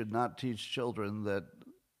we should not teach children that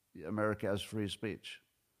America has free speech?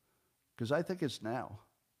 Because I think it's now.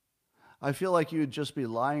 I feel like you'd just be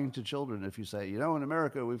lying to children if you say, in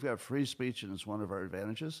America we've got free speech and it's one of our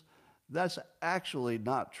advantages. That's actually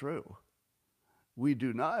not true. We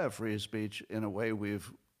do not have free speech in a way we've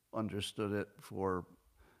understood it for,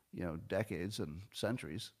 decades and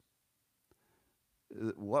centuries.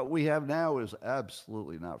 What we have now is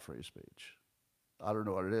absolutely not free speech. I don't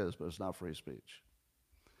know what it is, but it's not free speech.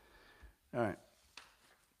 All right.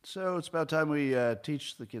 So it's about time we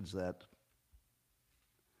teach the kids that.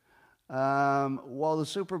 While the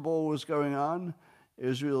Super Bowl was going on,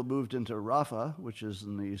 Israel moved into Rafah, which is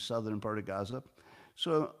in the southern part of Gaza.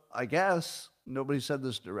 So I guess, nobody said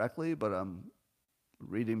this directly, but I'm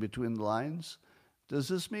reading between the lines. Does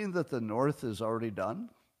this mean that the north is already done?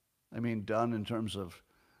 I mean, done in terms of,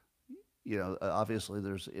 obviously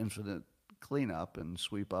there's infinite cleanup and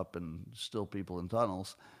sweep up and still people in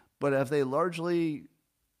tunnels. But have they largely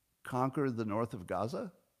conquered the north of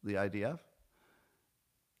Gaza, the IDF?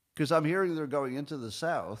 Because I'm hearing they're going into the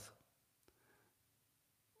south,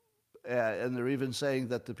 and they're even saying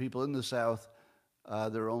that the people in the south,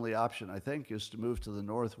 their only option, I think, is to move to the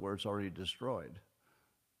north where it's already destroyed.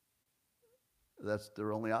 That's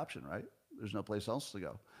their only option, right? There's no place else to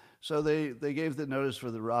go. So they gave the notice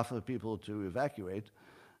for the Rafah people to evacuate,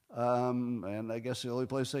 and I guess the only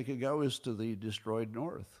place they could go is to the destroyed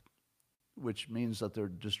north, which means that they're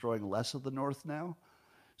destroying less of the north now.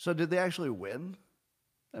 So did they actually win?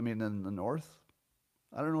 I mean, in the north?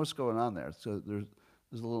 I don't know what's going on there. So there's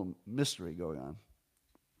a little mystery going on.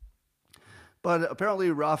 But apparently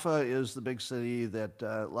Rafah is the big city that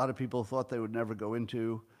a lot of people thought they would never go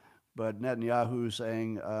into. But Netanyahu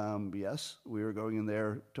saying, yes, we are going in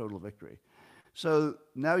there, total victory. So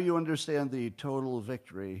now you understand the total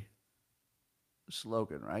victory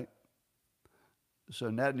slogan, right? So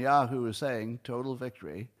Netanyahu is saying total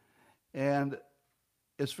victory. And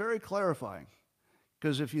it's very clarifying.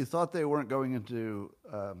 Because if you thought they weren't going into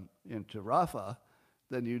Rafah,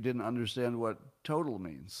 then you didn't understand what total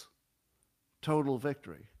means. Total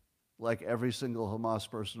victory. Like every single Hamas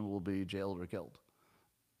person will be jailed or killed.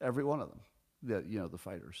 Every one of them, the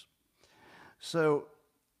fighters. So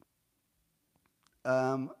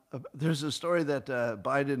there's a story that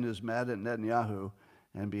Biden is mad at Netanyahu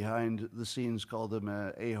and behind the scenes called him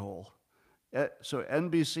an a-hole. So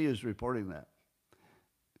NBC is reporting that.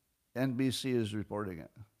 NBC is reporting it.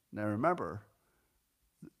 Now remember,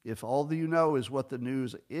 if all you know is what the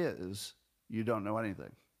news is, you don't know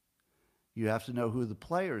anything. You have to know who the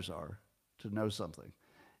players are to know something.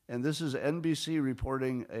 And this is NBC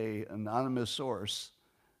reporting an anonymous source,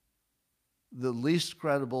 the least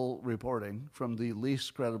credible reporting from the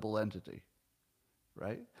least credible entity,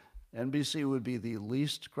 right? NBC would be the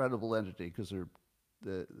least credible entity because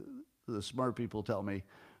the smart people tell me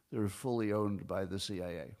they're fully owned by the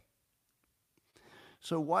CIA.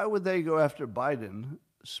 So why would they go after Biden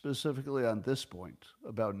specifically on this point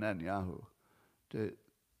about Netanyahu?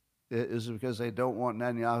 Is it because they don't want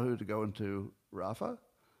Netanyahu to go into Rafah?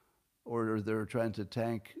 Or they're trying to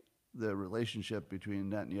tank the relationship between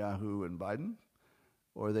Netanyahu and Biden?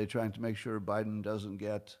 Or are they trying to make sure Biden doesn't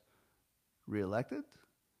get reelected?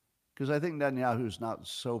 Because I think Netanyahu's not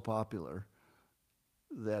so popular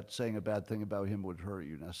that saying a bad thing about him would hurt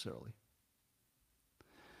you necessarily.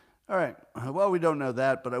 All right, well, we don't know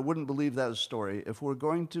that, but I wouldn't believe that story. If we're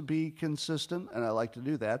going to be consistent, and I like to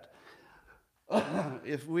do that,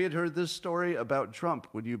 if we had heard this story about Trump,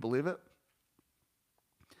 would you believe it?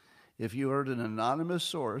 If you heard an anonymous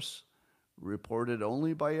source, reported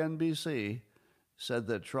only by NBC, said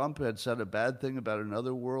that Trump had said a bad thing about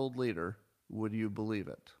another world leader, would you believe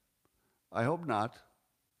it? I hope not.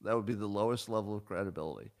 That would be the lowest level of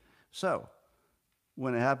credibility. So,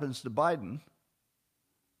 when it happens to Biden,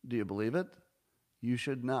 do you believe it? You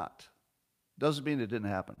should not. Doesn't mean it didn't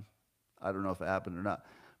happen. I don't know if it happened or not.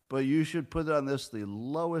 But you should put on this the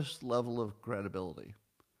lowest level of credibility.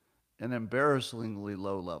 An embarrassingly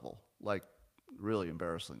low level. Like, really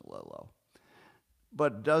embarrassingly low.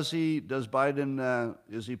 But does Biden,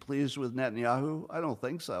 is he pleased with Netanyahu? I don't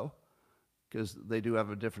think so. Because they do have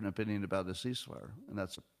a different opinion about the ceasefire. And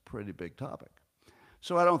that's a pretty big topic.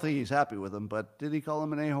 So I don't think he's happy with him. But did he call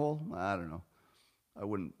him an a-hole? I don't know. I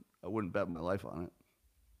wouldn't bet my life on it.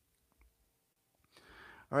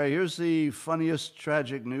 All right, here's the funniest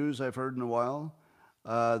tragic news I've heard in a while.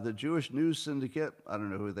 The Jewish News Syndicate, I don't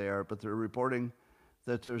know who they are, but they're reporting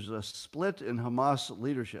that there's a split in Hamas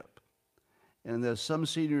leadership and that some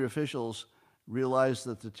senior officials realize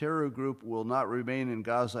that the terror group will not remain in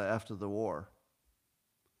Gaza after the war.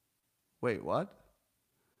 Wait, what?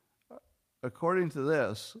 According to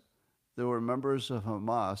this, there were members of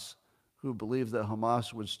Hamas who believed that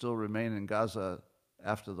Hamas would still remain in Gaza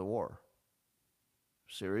after the war.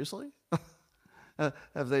 Seriously?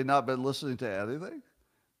 Have they not been listening to anything?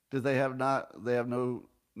 Did they have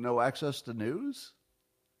no access to news?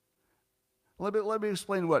 Let me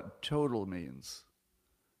explain what total means.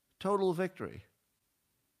 Total victory.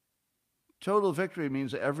 Total victory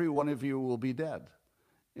means every one of you will be dead,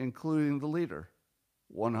 including the leader.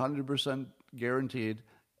 100% guaranteed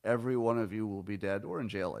every one of you will be dead or in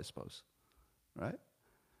jail, I suppose. Right?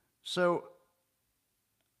 So,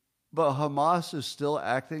 but Hamas is still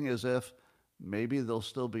acting as if maybe they'll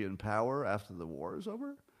still be in power after the war is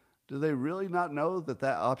over? Do they really not know that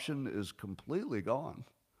that option is completely gone?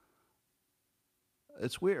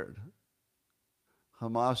 It's weird.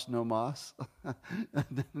 Hamas, no mas.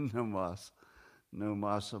 No mas. No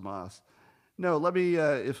mas, Hamas. No, let me,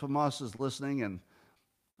 if Hamas is listening, and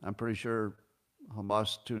I'm pretty sure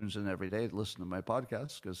Hamas tunes in every day to listen to my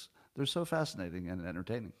podcasts because they're so fascinating and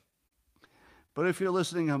entertaining. But if you're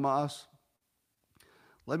listening, Hamas,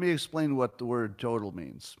 let me explain what the word total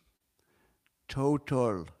means.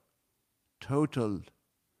 Total. Total.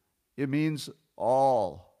 It means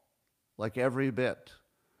all, like every bit.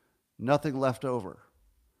 Nothing left over.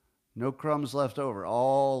 No crumbs left over.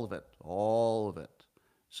 All of it. All of it.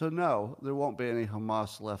 So no, there won't be any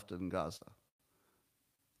Hamas left in Gaza.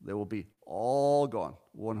 They will be all gone.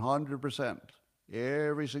 100%.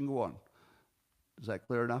 Every single one. Is that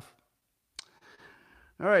clear enough?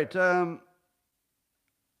 All right.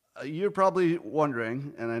 You're probably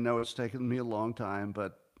wondering, and I know it's taken me a long time,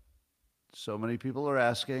 but so many people are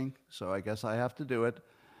asking, so I guess I have to do it.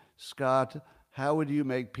 Scott, how would you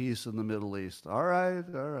make peace in the Middle East? All right,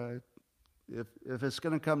 all right. If it's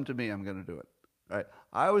going to come to me, I'm going to do it. All right.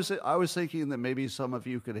 I was thinking that maybe some of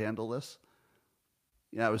you could handle this.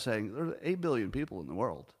 Yeah, I was saying there are 8 billion people in the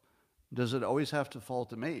world. Does it always have to fall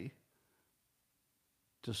to me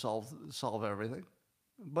to solve everything?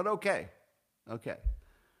 But okay.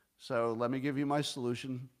 So let me give you my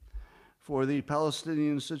solution for the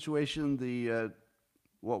Palestinian situation, the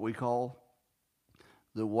what we call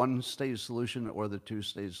the one-state solution or the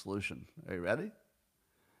two-state solution. Are you ready?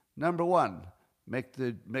 Number one, make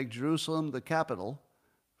Jerusalem the capital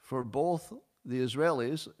for both the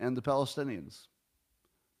Israelis and the Palestinians.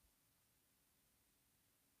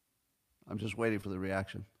 I'm just waiting for the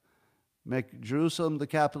reaction. Make Jerusalem the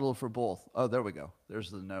capital for both. Oh, there we go.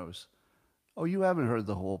 There's the nose. Oh, you haven't heard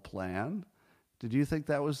the whole plan. Did you think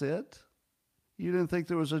that was it? You didn't think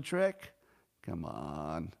there was a trick? Come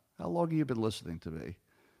on. How long have you been listening to me?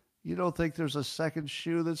 You don't think there's a second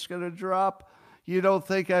shoe that's going to drop? You don't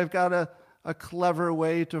think I've got a clever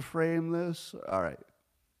way to frame this? All right.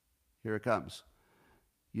 Here it comes.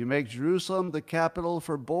 You make Jerusalem the capital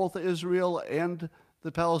for both Israel and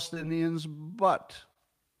the Palestinians, but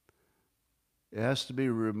it has to be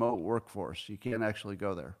a remote workforce. You can't actually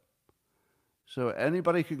go there. So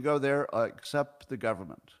anybody can go there except the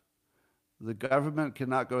government. The government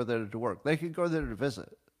cannot go there to work. They can go there to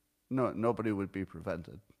visit. No, nobody would be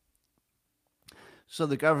prevented. So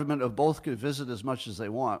the government of both could visit as much as they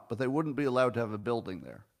want, but they wouldn't be allowed to have a building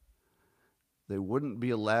there. They wouldn't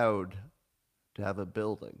be allowed to have a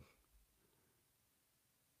building.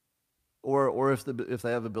 Or if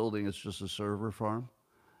they have a building, it's just a server farm,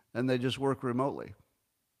 and they just work remotely.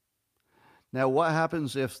 Now, what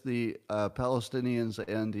happens if the Palestinians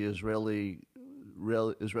and the Israelis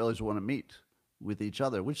want to meet with each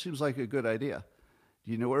other, which seems like a good idea?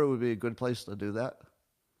 Do you know where it would be a good place to do that?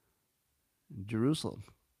 Jerusalem.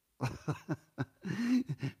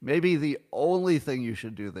 Maybe the only thing you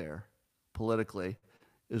should do there, politically,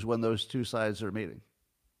 is when those two sides are meeting.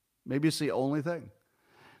 Maybe it's the only thing.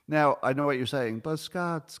 Now, I know what you're saying, but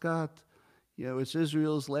Scott, it's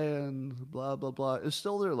Israel's land, blah, blah, blah. It's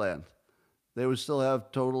still their land. They would still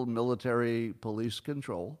have total military police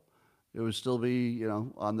control. It would still be,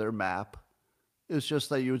 on their map. It's just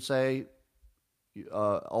that you would say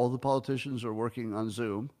all the politicians are working on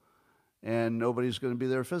Zoom and nobody's going to be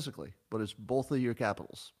there physically, but it's both of your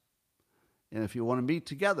capitals. And if you want to meet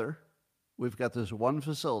together, we've got this one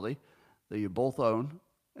facility that you both own,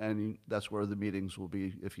 and that's where the meetings will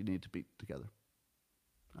be if you need to meet together.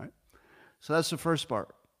 All right? So that's the first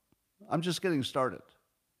part. I'm just getting started.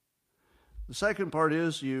 The second part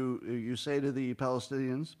is you say to the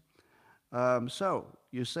Palestinians, so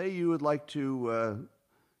you say you would like to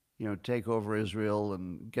take over Israel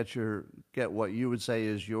and get what you would say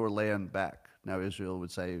is your land back. Now Israel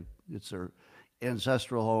would say it's their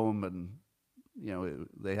ancestral home and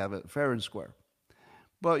they have it fair and square.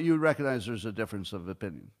 But you recognize there's a difference of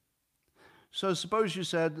opinion. So suppose you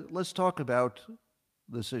said, let's talk about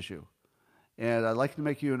this issue. And I'd like to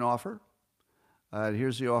make you an offer.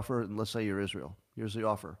 Here's the offer, and let's say you're Israel. Here's the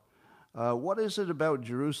offer. What is it about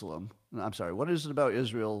what is it about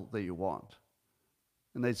Israel that you want?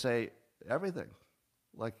 And they'd say, everything.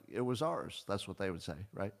 Like it was ours. That's what they would say,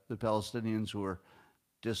 right? The Palestinians who were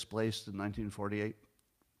displaced in 1948.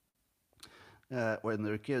 When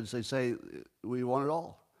they're kids, they say, we want it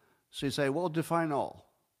all. So you say, well, define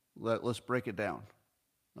all. Let's break it down.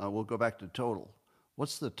 We'll go back to total.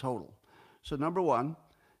 What's the total? So number one,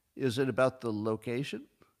 is it about the location?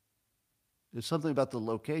 It's something about the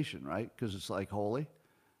location, right? Because it's like holy.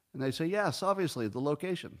 And they say, yes, obviously, the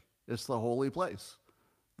location. It's the holy place.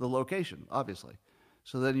 The location, obviously.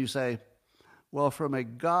 So then you say, well, from a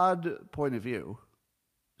God point of view,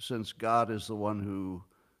 since God is the one who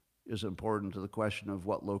is important to the question of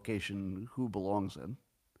what location who belongs in,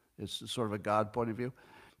 it's sort of a God point of view.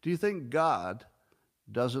 Do you think God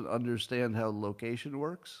doesn't understand how location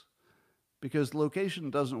works? Because location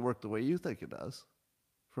doesn't work the way you think it does.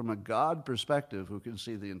 From a God perspective, who can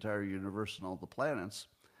see the entire universe and all the planets,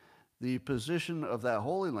 the position of that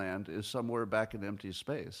Holy Land is somewhere back in empty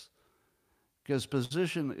space. Because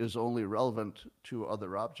position is only relevant to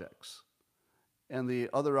other objects. And the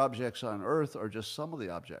other objects on Earth are just some of the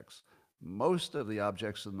objects. Most of the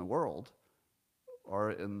objects in the world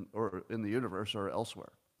are in the universe or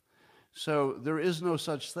elsewhere. So there is no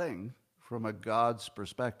such thing from a God's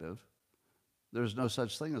perspective. There's no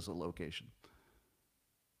such thing as a location.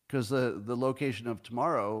 because the location of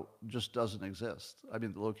tomorrow just doesn't exist. I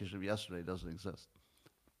mean, the location of yesterday doesn't exist.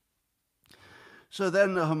 So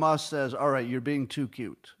then Hamas says, all right, you're being too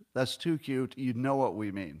cute. That's too cute. You know what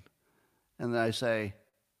we mean. And then I say,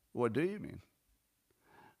 what do you mean?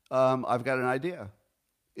 I've got an idea.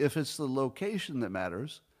 If it's the location that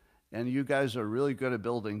matters, and you guys are really good at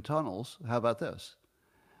building tunnels, how about this?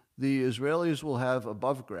 The Israelis will have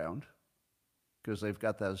above ground, because they've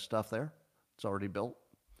got that stuff there. It's already built.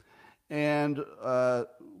 And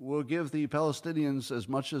we'll give the Palestinians as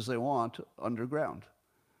much as they want underground.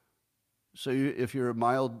 So if you're a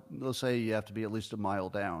mile, let's say you have to be at least a mile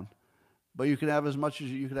down, but you can have as much as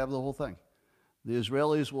you can have the whole thing. The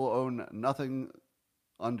Israelis will own nothing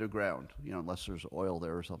underground, unless there's oil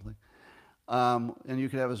there or something. And you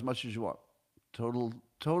can have as much as you want.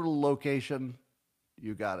 Total location,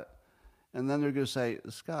 you got it. And then they're going to say,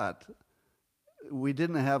 Scott, we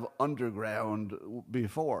didn't have underground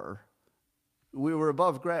before. We were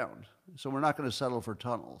above ground, so we're not going to settle for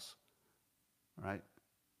tunnels, right?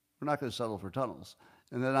 We're not going to settle for tunnels.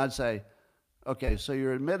 And then I'd say, okay, so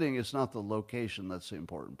you're admitting it's not the location that's the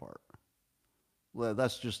important part. Well,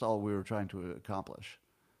 that's just all we were trying to accomplish.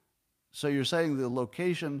 So you're saying the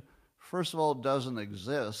location, first of all, doesn't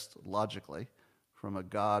exist logically from a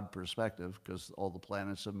God perspective because all the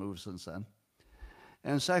planets have moved since then.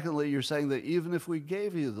 And secondly, you're saying that even if we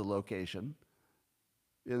gave you the location,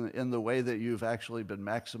 in the way that you've actually been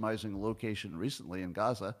maximizing location recently in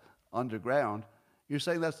Gaza, underground, you're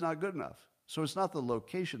saying that's not good enough. So it's not the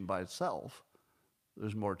location by itself.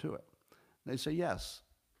 There's more to it. And they say, yes.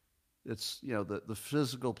 It's, the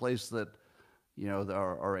physical place that,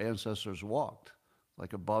 our ancestors walked,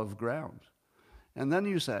 like above ground. And then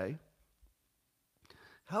you say,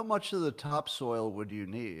 how much of the topsoil would you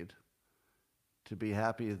need to be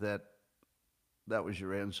happy that that was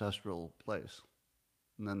your ancestral place?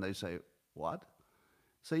 And then they say, what?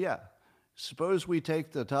 So yeah, suppose we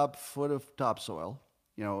take the top foot of topsoil,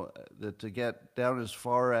 to get down as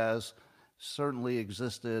far as certainly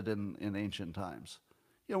existed in ancient times.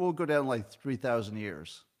 We'll go down like 3,000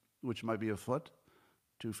 years, which might be a foot,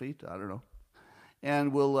 2 feet, I don't know.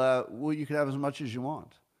 And you can have as much as you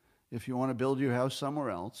want. If you want to build your house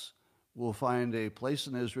somewhere else, we'll find a place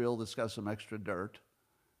in Israel that's got some extra dirt.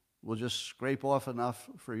 We'll just scrape off enough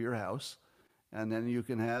for your house, and then you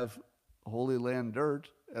can have Holy Land dirt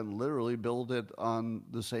and literally build it on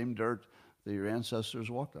the same dirt that your ancestors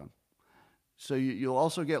walked on. So you'll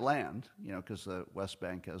also get land, because the West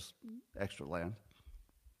Bank has extra land.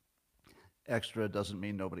 Extra doesn't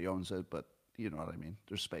mean nobody owns it, but you know what I mean.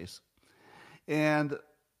 There's space. And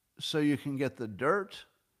so you can get the dirt,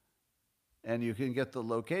 and you can get the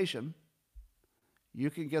location. You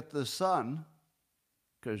can get the sun,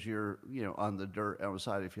 because you're, on the dirt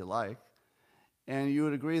outside if you like. And you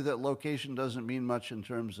would agree that location doesn't mean much in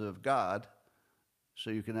terms of God. So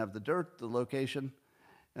you can have the dirt, the location,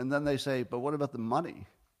 and then they say, but what about the money?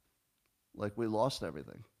 Like we lost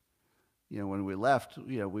everything. When we left,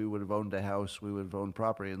 we would have owned a house, we would have owned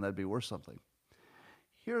property, and that'd be worth something.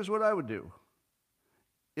 Here's what I would do.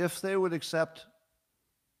 If they would accept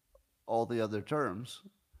all the other terms,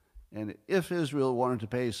 and if Israel wanted to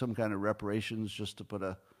pay some kind of reparations just to put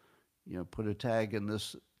a tag in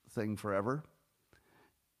this thing forever,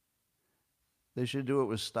 they should do it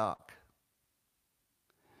with stock.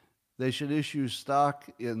 They should issue stock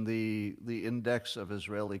in the index of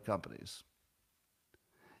Israeli companies.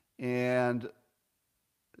 And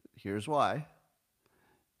here's why.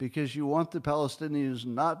 Because you want the Palestinians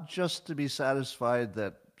not just to be satisfied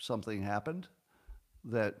that something happened,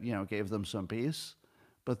 that, gave them some peace,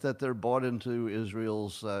 but that they're bought into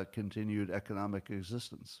Israel's continued economic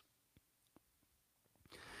existence.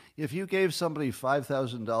 If you gave somebody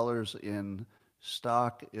 $5,000 in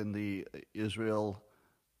stock in the Israel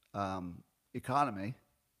economy,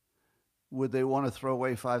 would they want to throw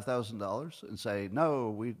away $5,000 and say, no,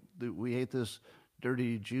 we hate this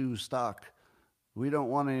dirty Jew stock. We don't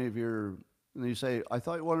want any of your... And you say, I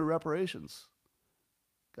thought you wanted reparations.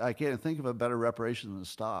 I can't think of a better reparation than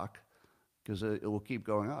stock, because it will keep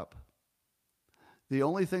going up. The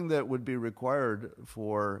only thing that would be required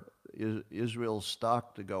for Israel's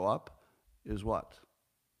stock to go up is what?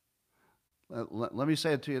 Let me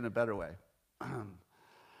say it to you in a better way. Are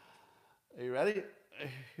you ready?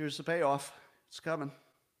 Here's the payoff. It's coming.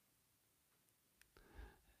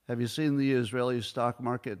 Have you seen the Israeli stock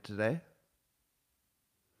market today?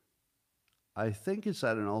 I think it's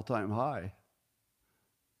at an all-time high.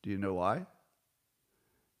 Do you know why?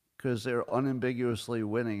 Because they're unambiguously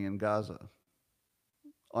winning in Gaza.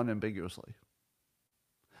 Unambiguously.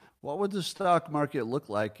 What would the stock market look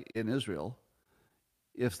like in Israel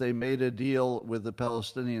if they made a deal with the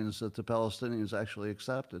Palestinians that the Palestinians actually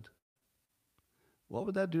accepted? What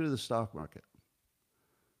would that do to the stock market?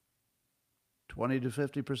 20 to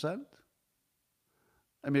 50%?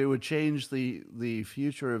 I mean, it would change the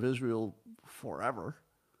future of Israel forever.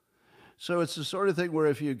 So it's the sort of thing where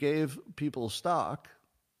if you gave people stock,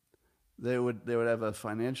 they would have a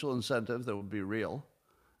financial incentive that would be real,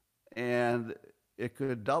 and it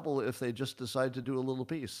could double if they just decide to do a little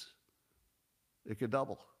piece. It could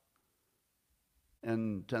double.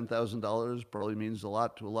 And $10,000 probably means a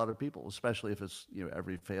lot to a lot of people, especially if it's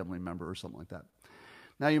every family member or something like that.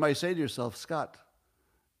 Now you might say to yourself, Scott,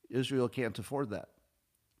 Israel can't afford that.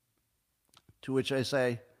 To which I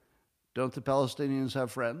say, don't the Palestinians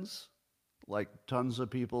have friends? Like tons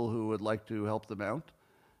of people who would like to help them out?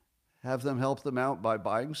 Have them help them out by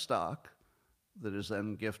buying stock that is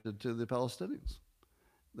then gifted to the Palestinians.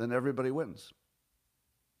 Then everybody wins.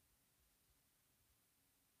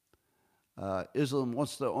 Islam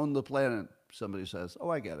wants to own the planet, somebody says. Oh,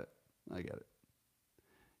 I get it.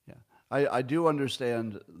 Yeah. I do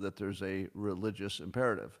understand that there's a religious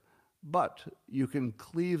imperative, but you can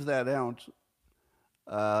cleave that out,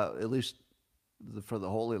 at least for the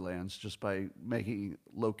Holy Lands, just by making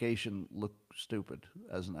location look stupid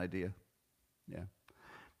as an idea. Yeah.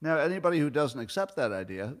 Now, anybody who doesn't accept that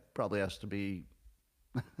idea probably has to be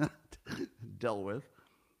dealt with.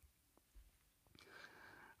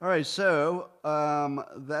 All right, so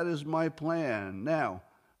that is my plan. Now,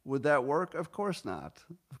 would that work? Of course not.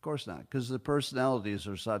 Of course not, because the personalities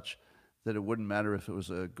are such that it wouldn't matter if it was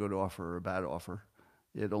a good offer or a bad offer.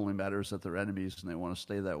 It only matters that they're enemies and they want to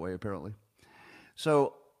stay that way, apparently.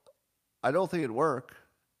 So I don't think it'd work,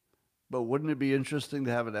 but wouldn't it be interesting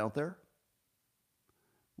to have it out there?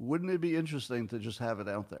 Wouldn't it be interesting to just have it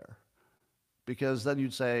out there? Because then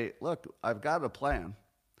you'd say, look, I've got a plan.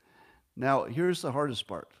 Now, here's the hardest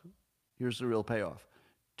part. Here's the real payoff.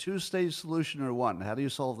 Two-state solution or one. How do you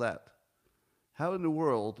solve that? How in the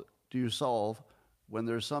world do you solve when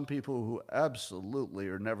there's some people who absolutely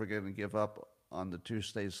are never going to give up on the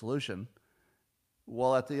two-state solution,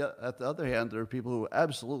 while at the other hand, there are people who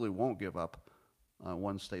absolutely won't give up on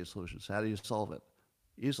one-state solution. So how do you solve it?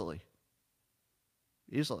 Easily.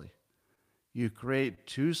 You create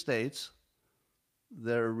two states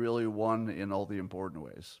that are really one in all the important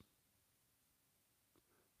ways.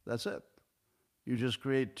 That's it. You just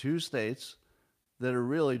create two states that are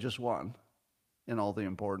really just one in all the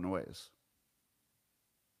important ways.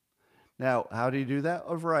 Now, how do you do that?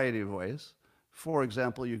 A variety of ways. For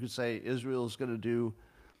example, you could say Israel is going to do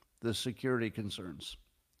the security concerns.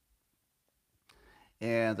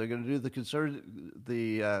 And they're going to do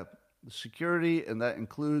the security, and that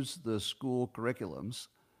includes the school curriculums,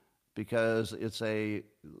 because it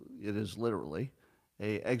is literally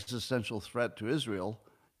an existential threat to Israel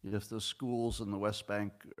if the schools in the West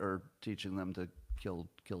Bank are teaching them to kill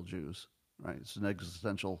Jews, right? It's an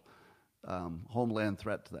existential homeland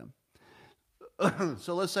threat to them.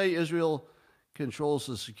 So let's say Israel controls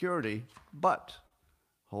the security, but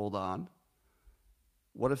hold on.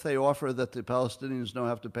 What if they offer that the Palestinians don't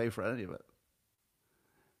have to pay for any of it?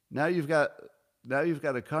 Now you've got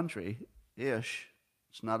a country-ish.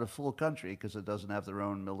 It's not a full country because it doesn't have their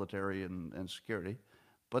own military and security,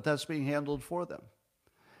 but that's being handled for them.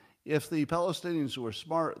 If the Palestinians were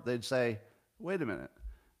smart, they'd say, wait a minute,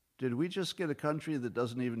 did we just get a country that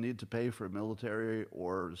doesn't even need to pay for military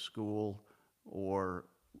or school or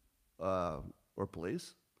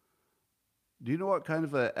police? Do you know what kind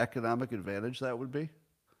of an economic advantage that would be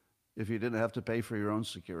if you didn't have to pay for your own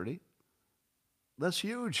security? That's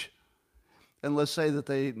huge. And let's say that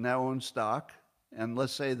they now own stock, and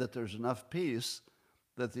let's say that there's enough peace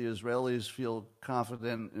that the Israelis feel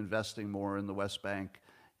confident investing more in the West Bank,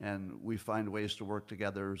 and we find ways to work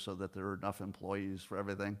together so that there are enough employees for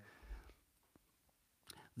everything.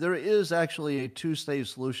 There is actually a two-state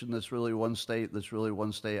solution that's really one state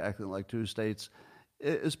acting like two states.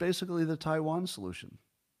 It's basically the Taiwan solution,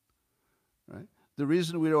 right? The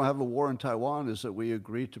reason we don't have a war in Taiwan is that we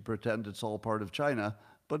agree to pretend it's all part of China,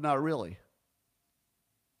 but not really,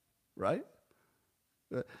 right?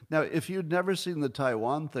 Now, if you'd never seen the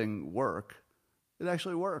Taiwan thing work, it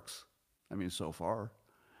actually works. I mean, so far.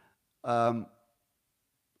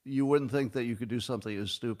 You wouldn't think that you could do something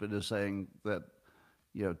as stupid as saying that,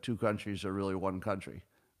 two countries are really one country.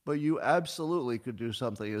 But you absolutely could do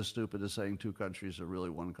something as stupid as saying two countries are really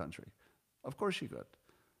one country. Of course you could.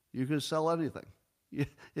 You could sell anything.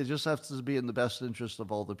 It just has to be in the best interest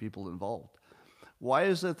of all the people involved. Why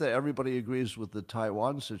is it that everybody agrees with the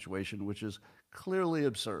Taiwan situation, which is clearly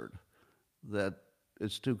absurd, that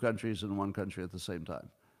it's two countries and one country at the same time?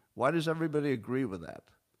 Why does everybody agree with that?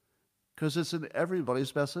 Because it's in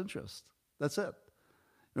everybody's best interest. That's it.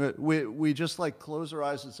 We just like close our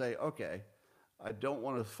eyes and say, okay, I don't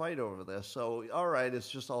want to fight over this. So, all right, it's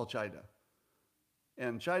just all China.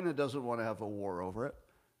 And China doesn't want to have a war over it.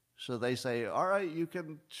 So they say, all right, you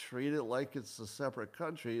can treat it like it's a separate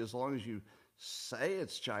country as long as you say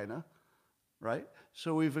it's China, right?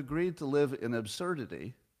 So we've agreed to live in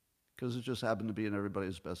absurdity because it just happened to be in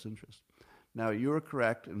everybody's best interest. Now, you're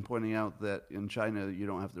correct in pointing out that in China, you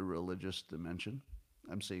don't have the religious dimension.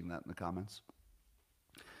 I'm seeing that in the comments.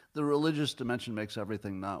 The religious dimension makes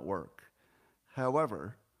everything not work.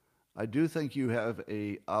 However, I do think you have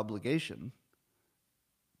an obligation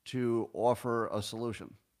to offer a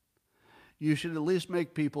solution. You should at least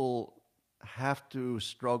make people have to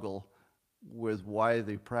struggle with why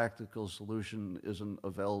the practical solution isn't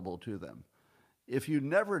available to them. If you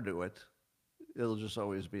never do it, it'll just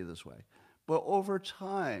always be this way. But over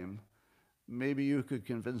time, maybe you could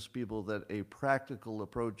convince people that a practical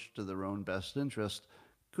approach to their own best interest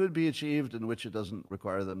could be achieved in which it doesn't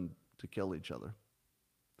require them to kill each other.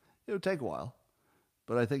 It would take a while,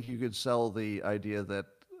 but I think you could sell the idea that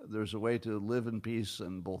there's a way to live in peace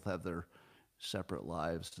and both have their separate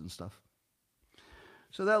lives and stuff.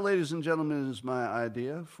 So that, ladies and gentlemen, is my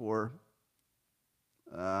idea for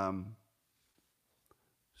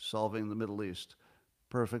solving the Middle East.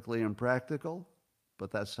 Perfectly impractical,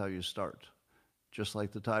 but that's how you start. Just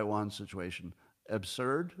like the Taiwan situation.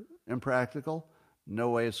 Absurd, impractical, no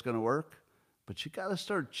way it's going to work, but you got to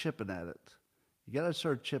start chipping at it. You got to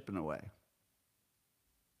start chipping away.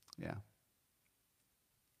 Yeah.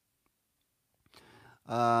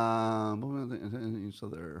 So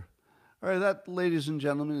there. All right, that, ladies and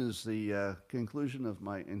gentlemen, is the conclusion of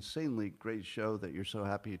my insanely great show that you're so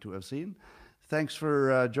happy to have seen. Thanks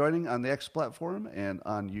for joining on the X platform and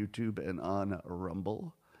on YouTube and on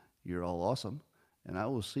Rumble. You're all awesome. And I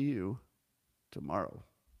will see you tomorrow,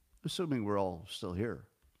 assuming we're all still here.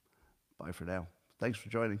 Bye for now. Thanks for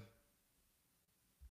joining.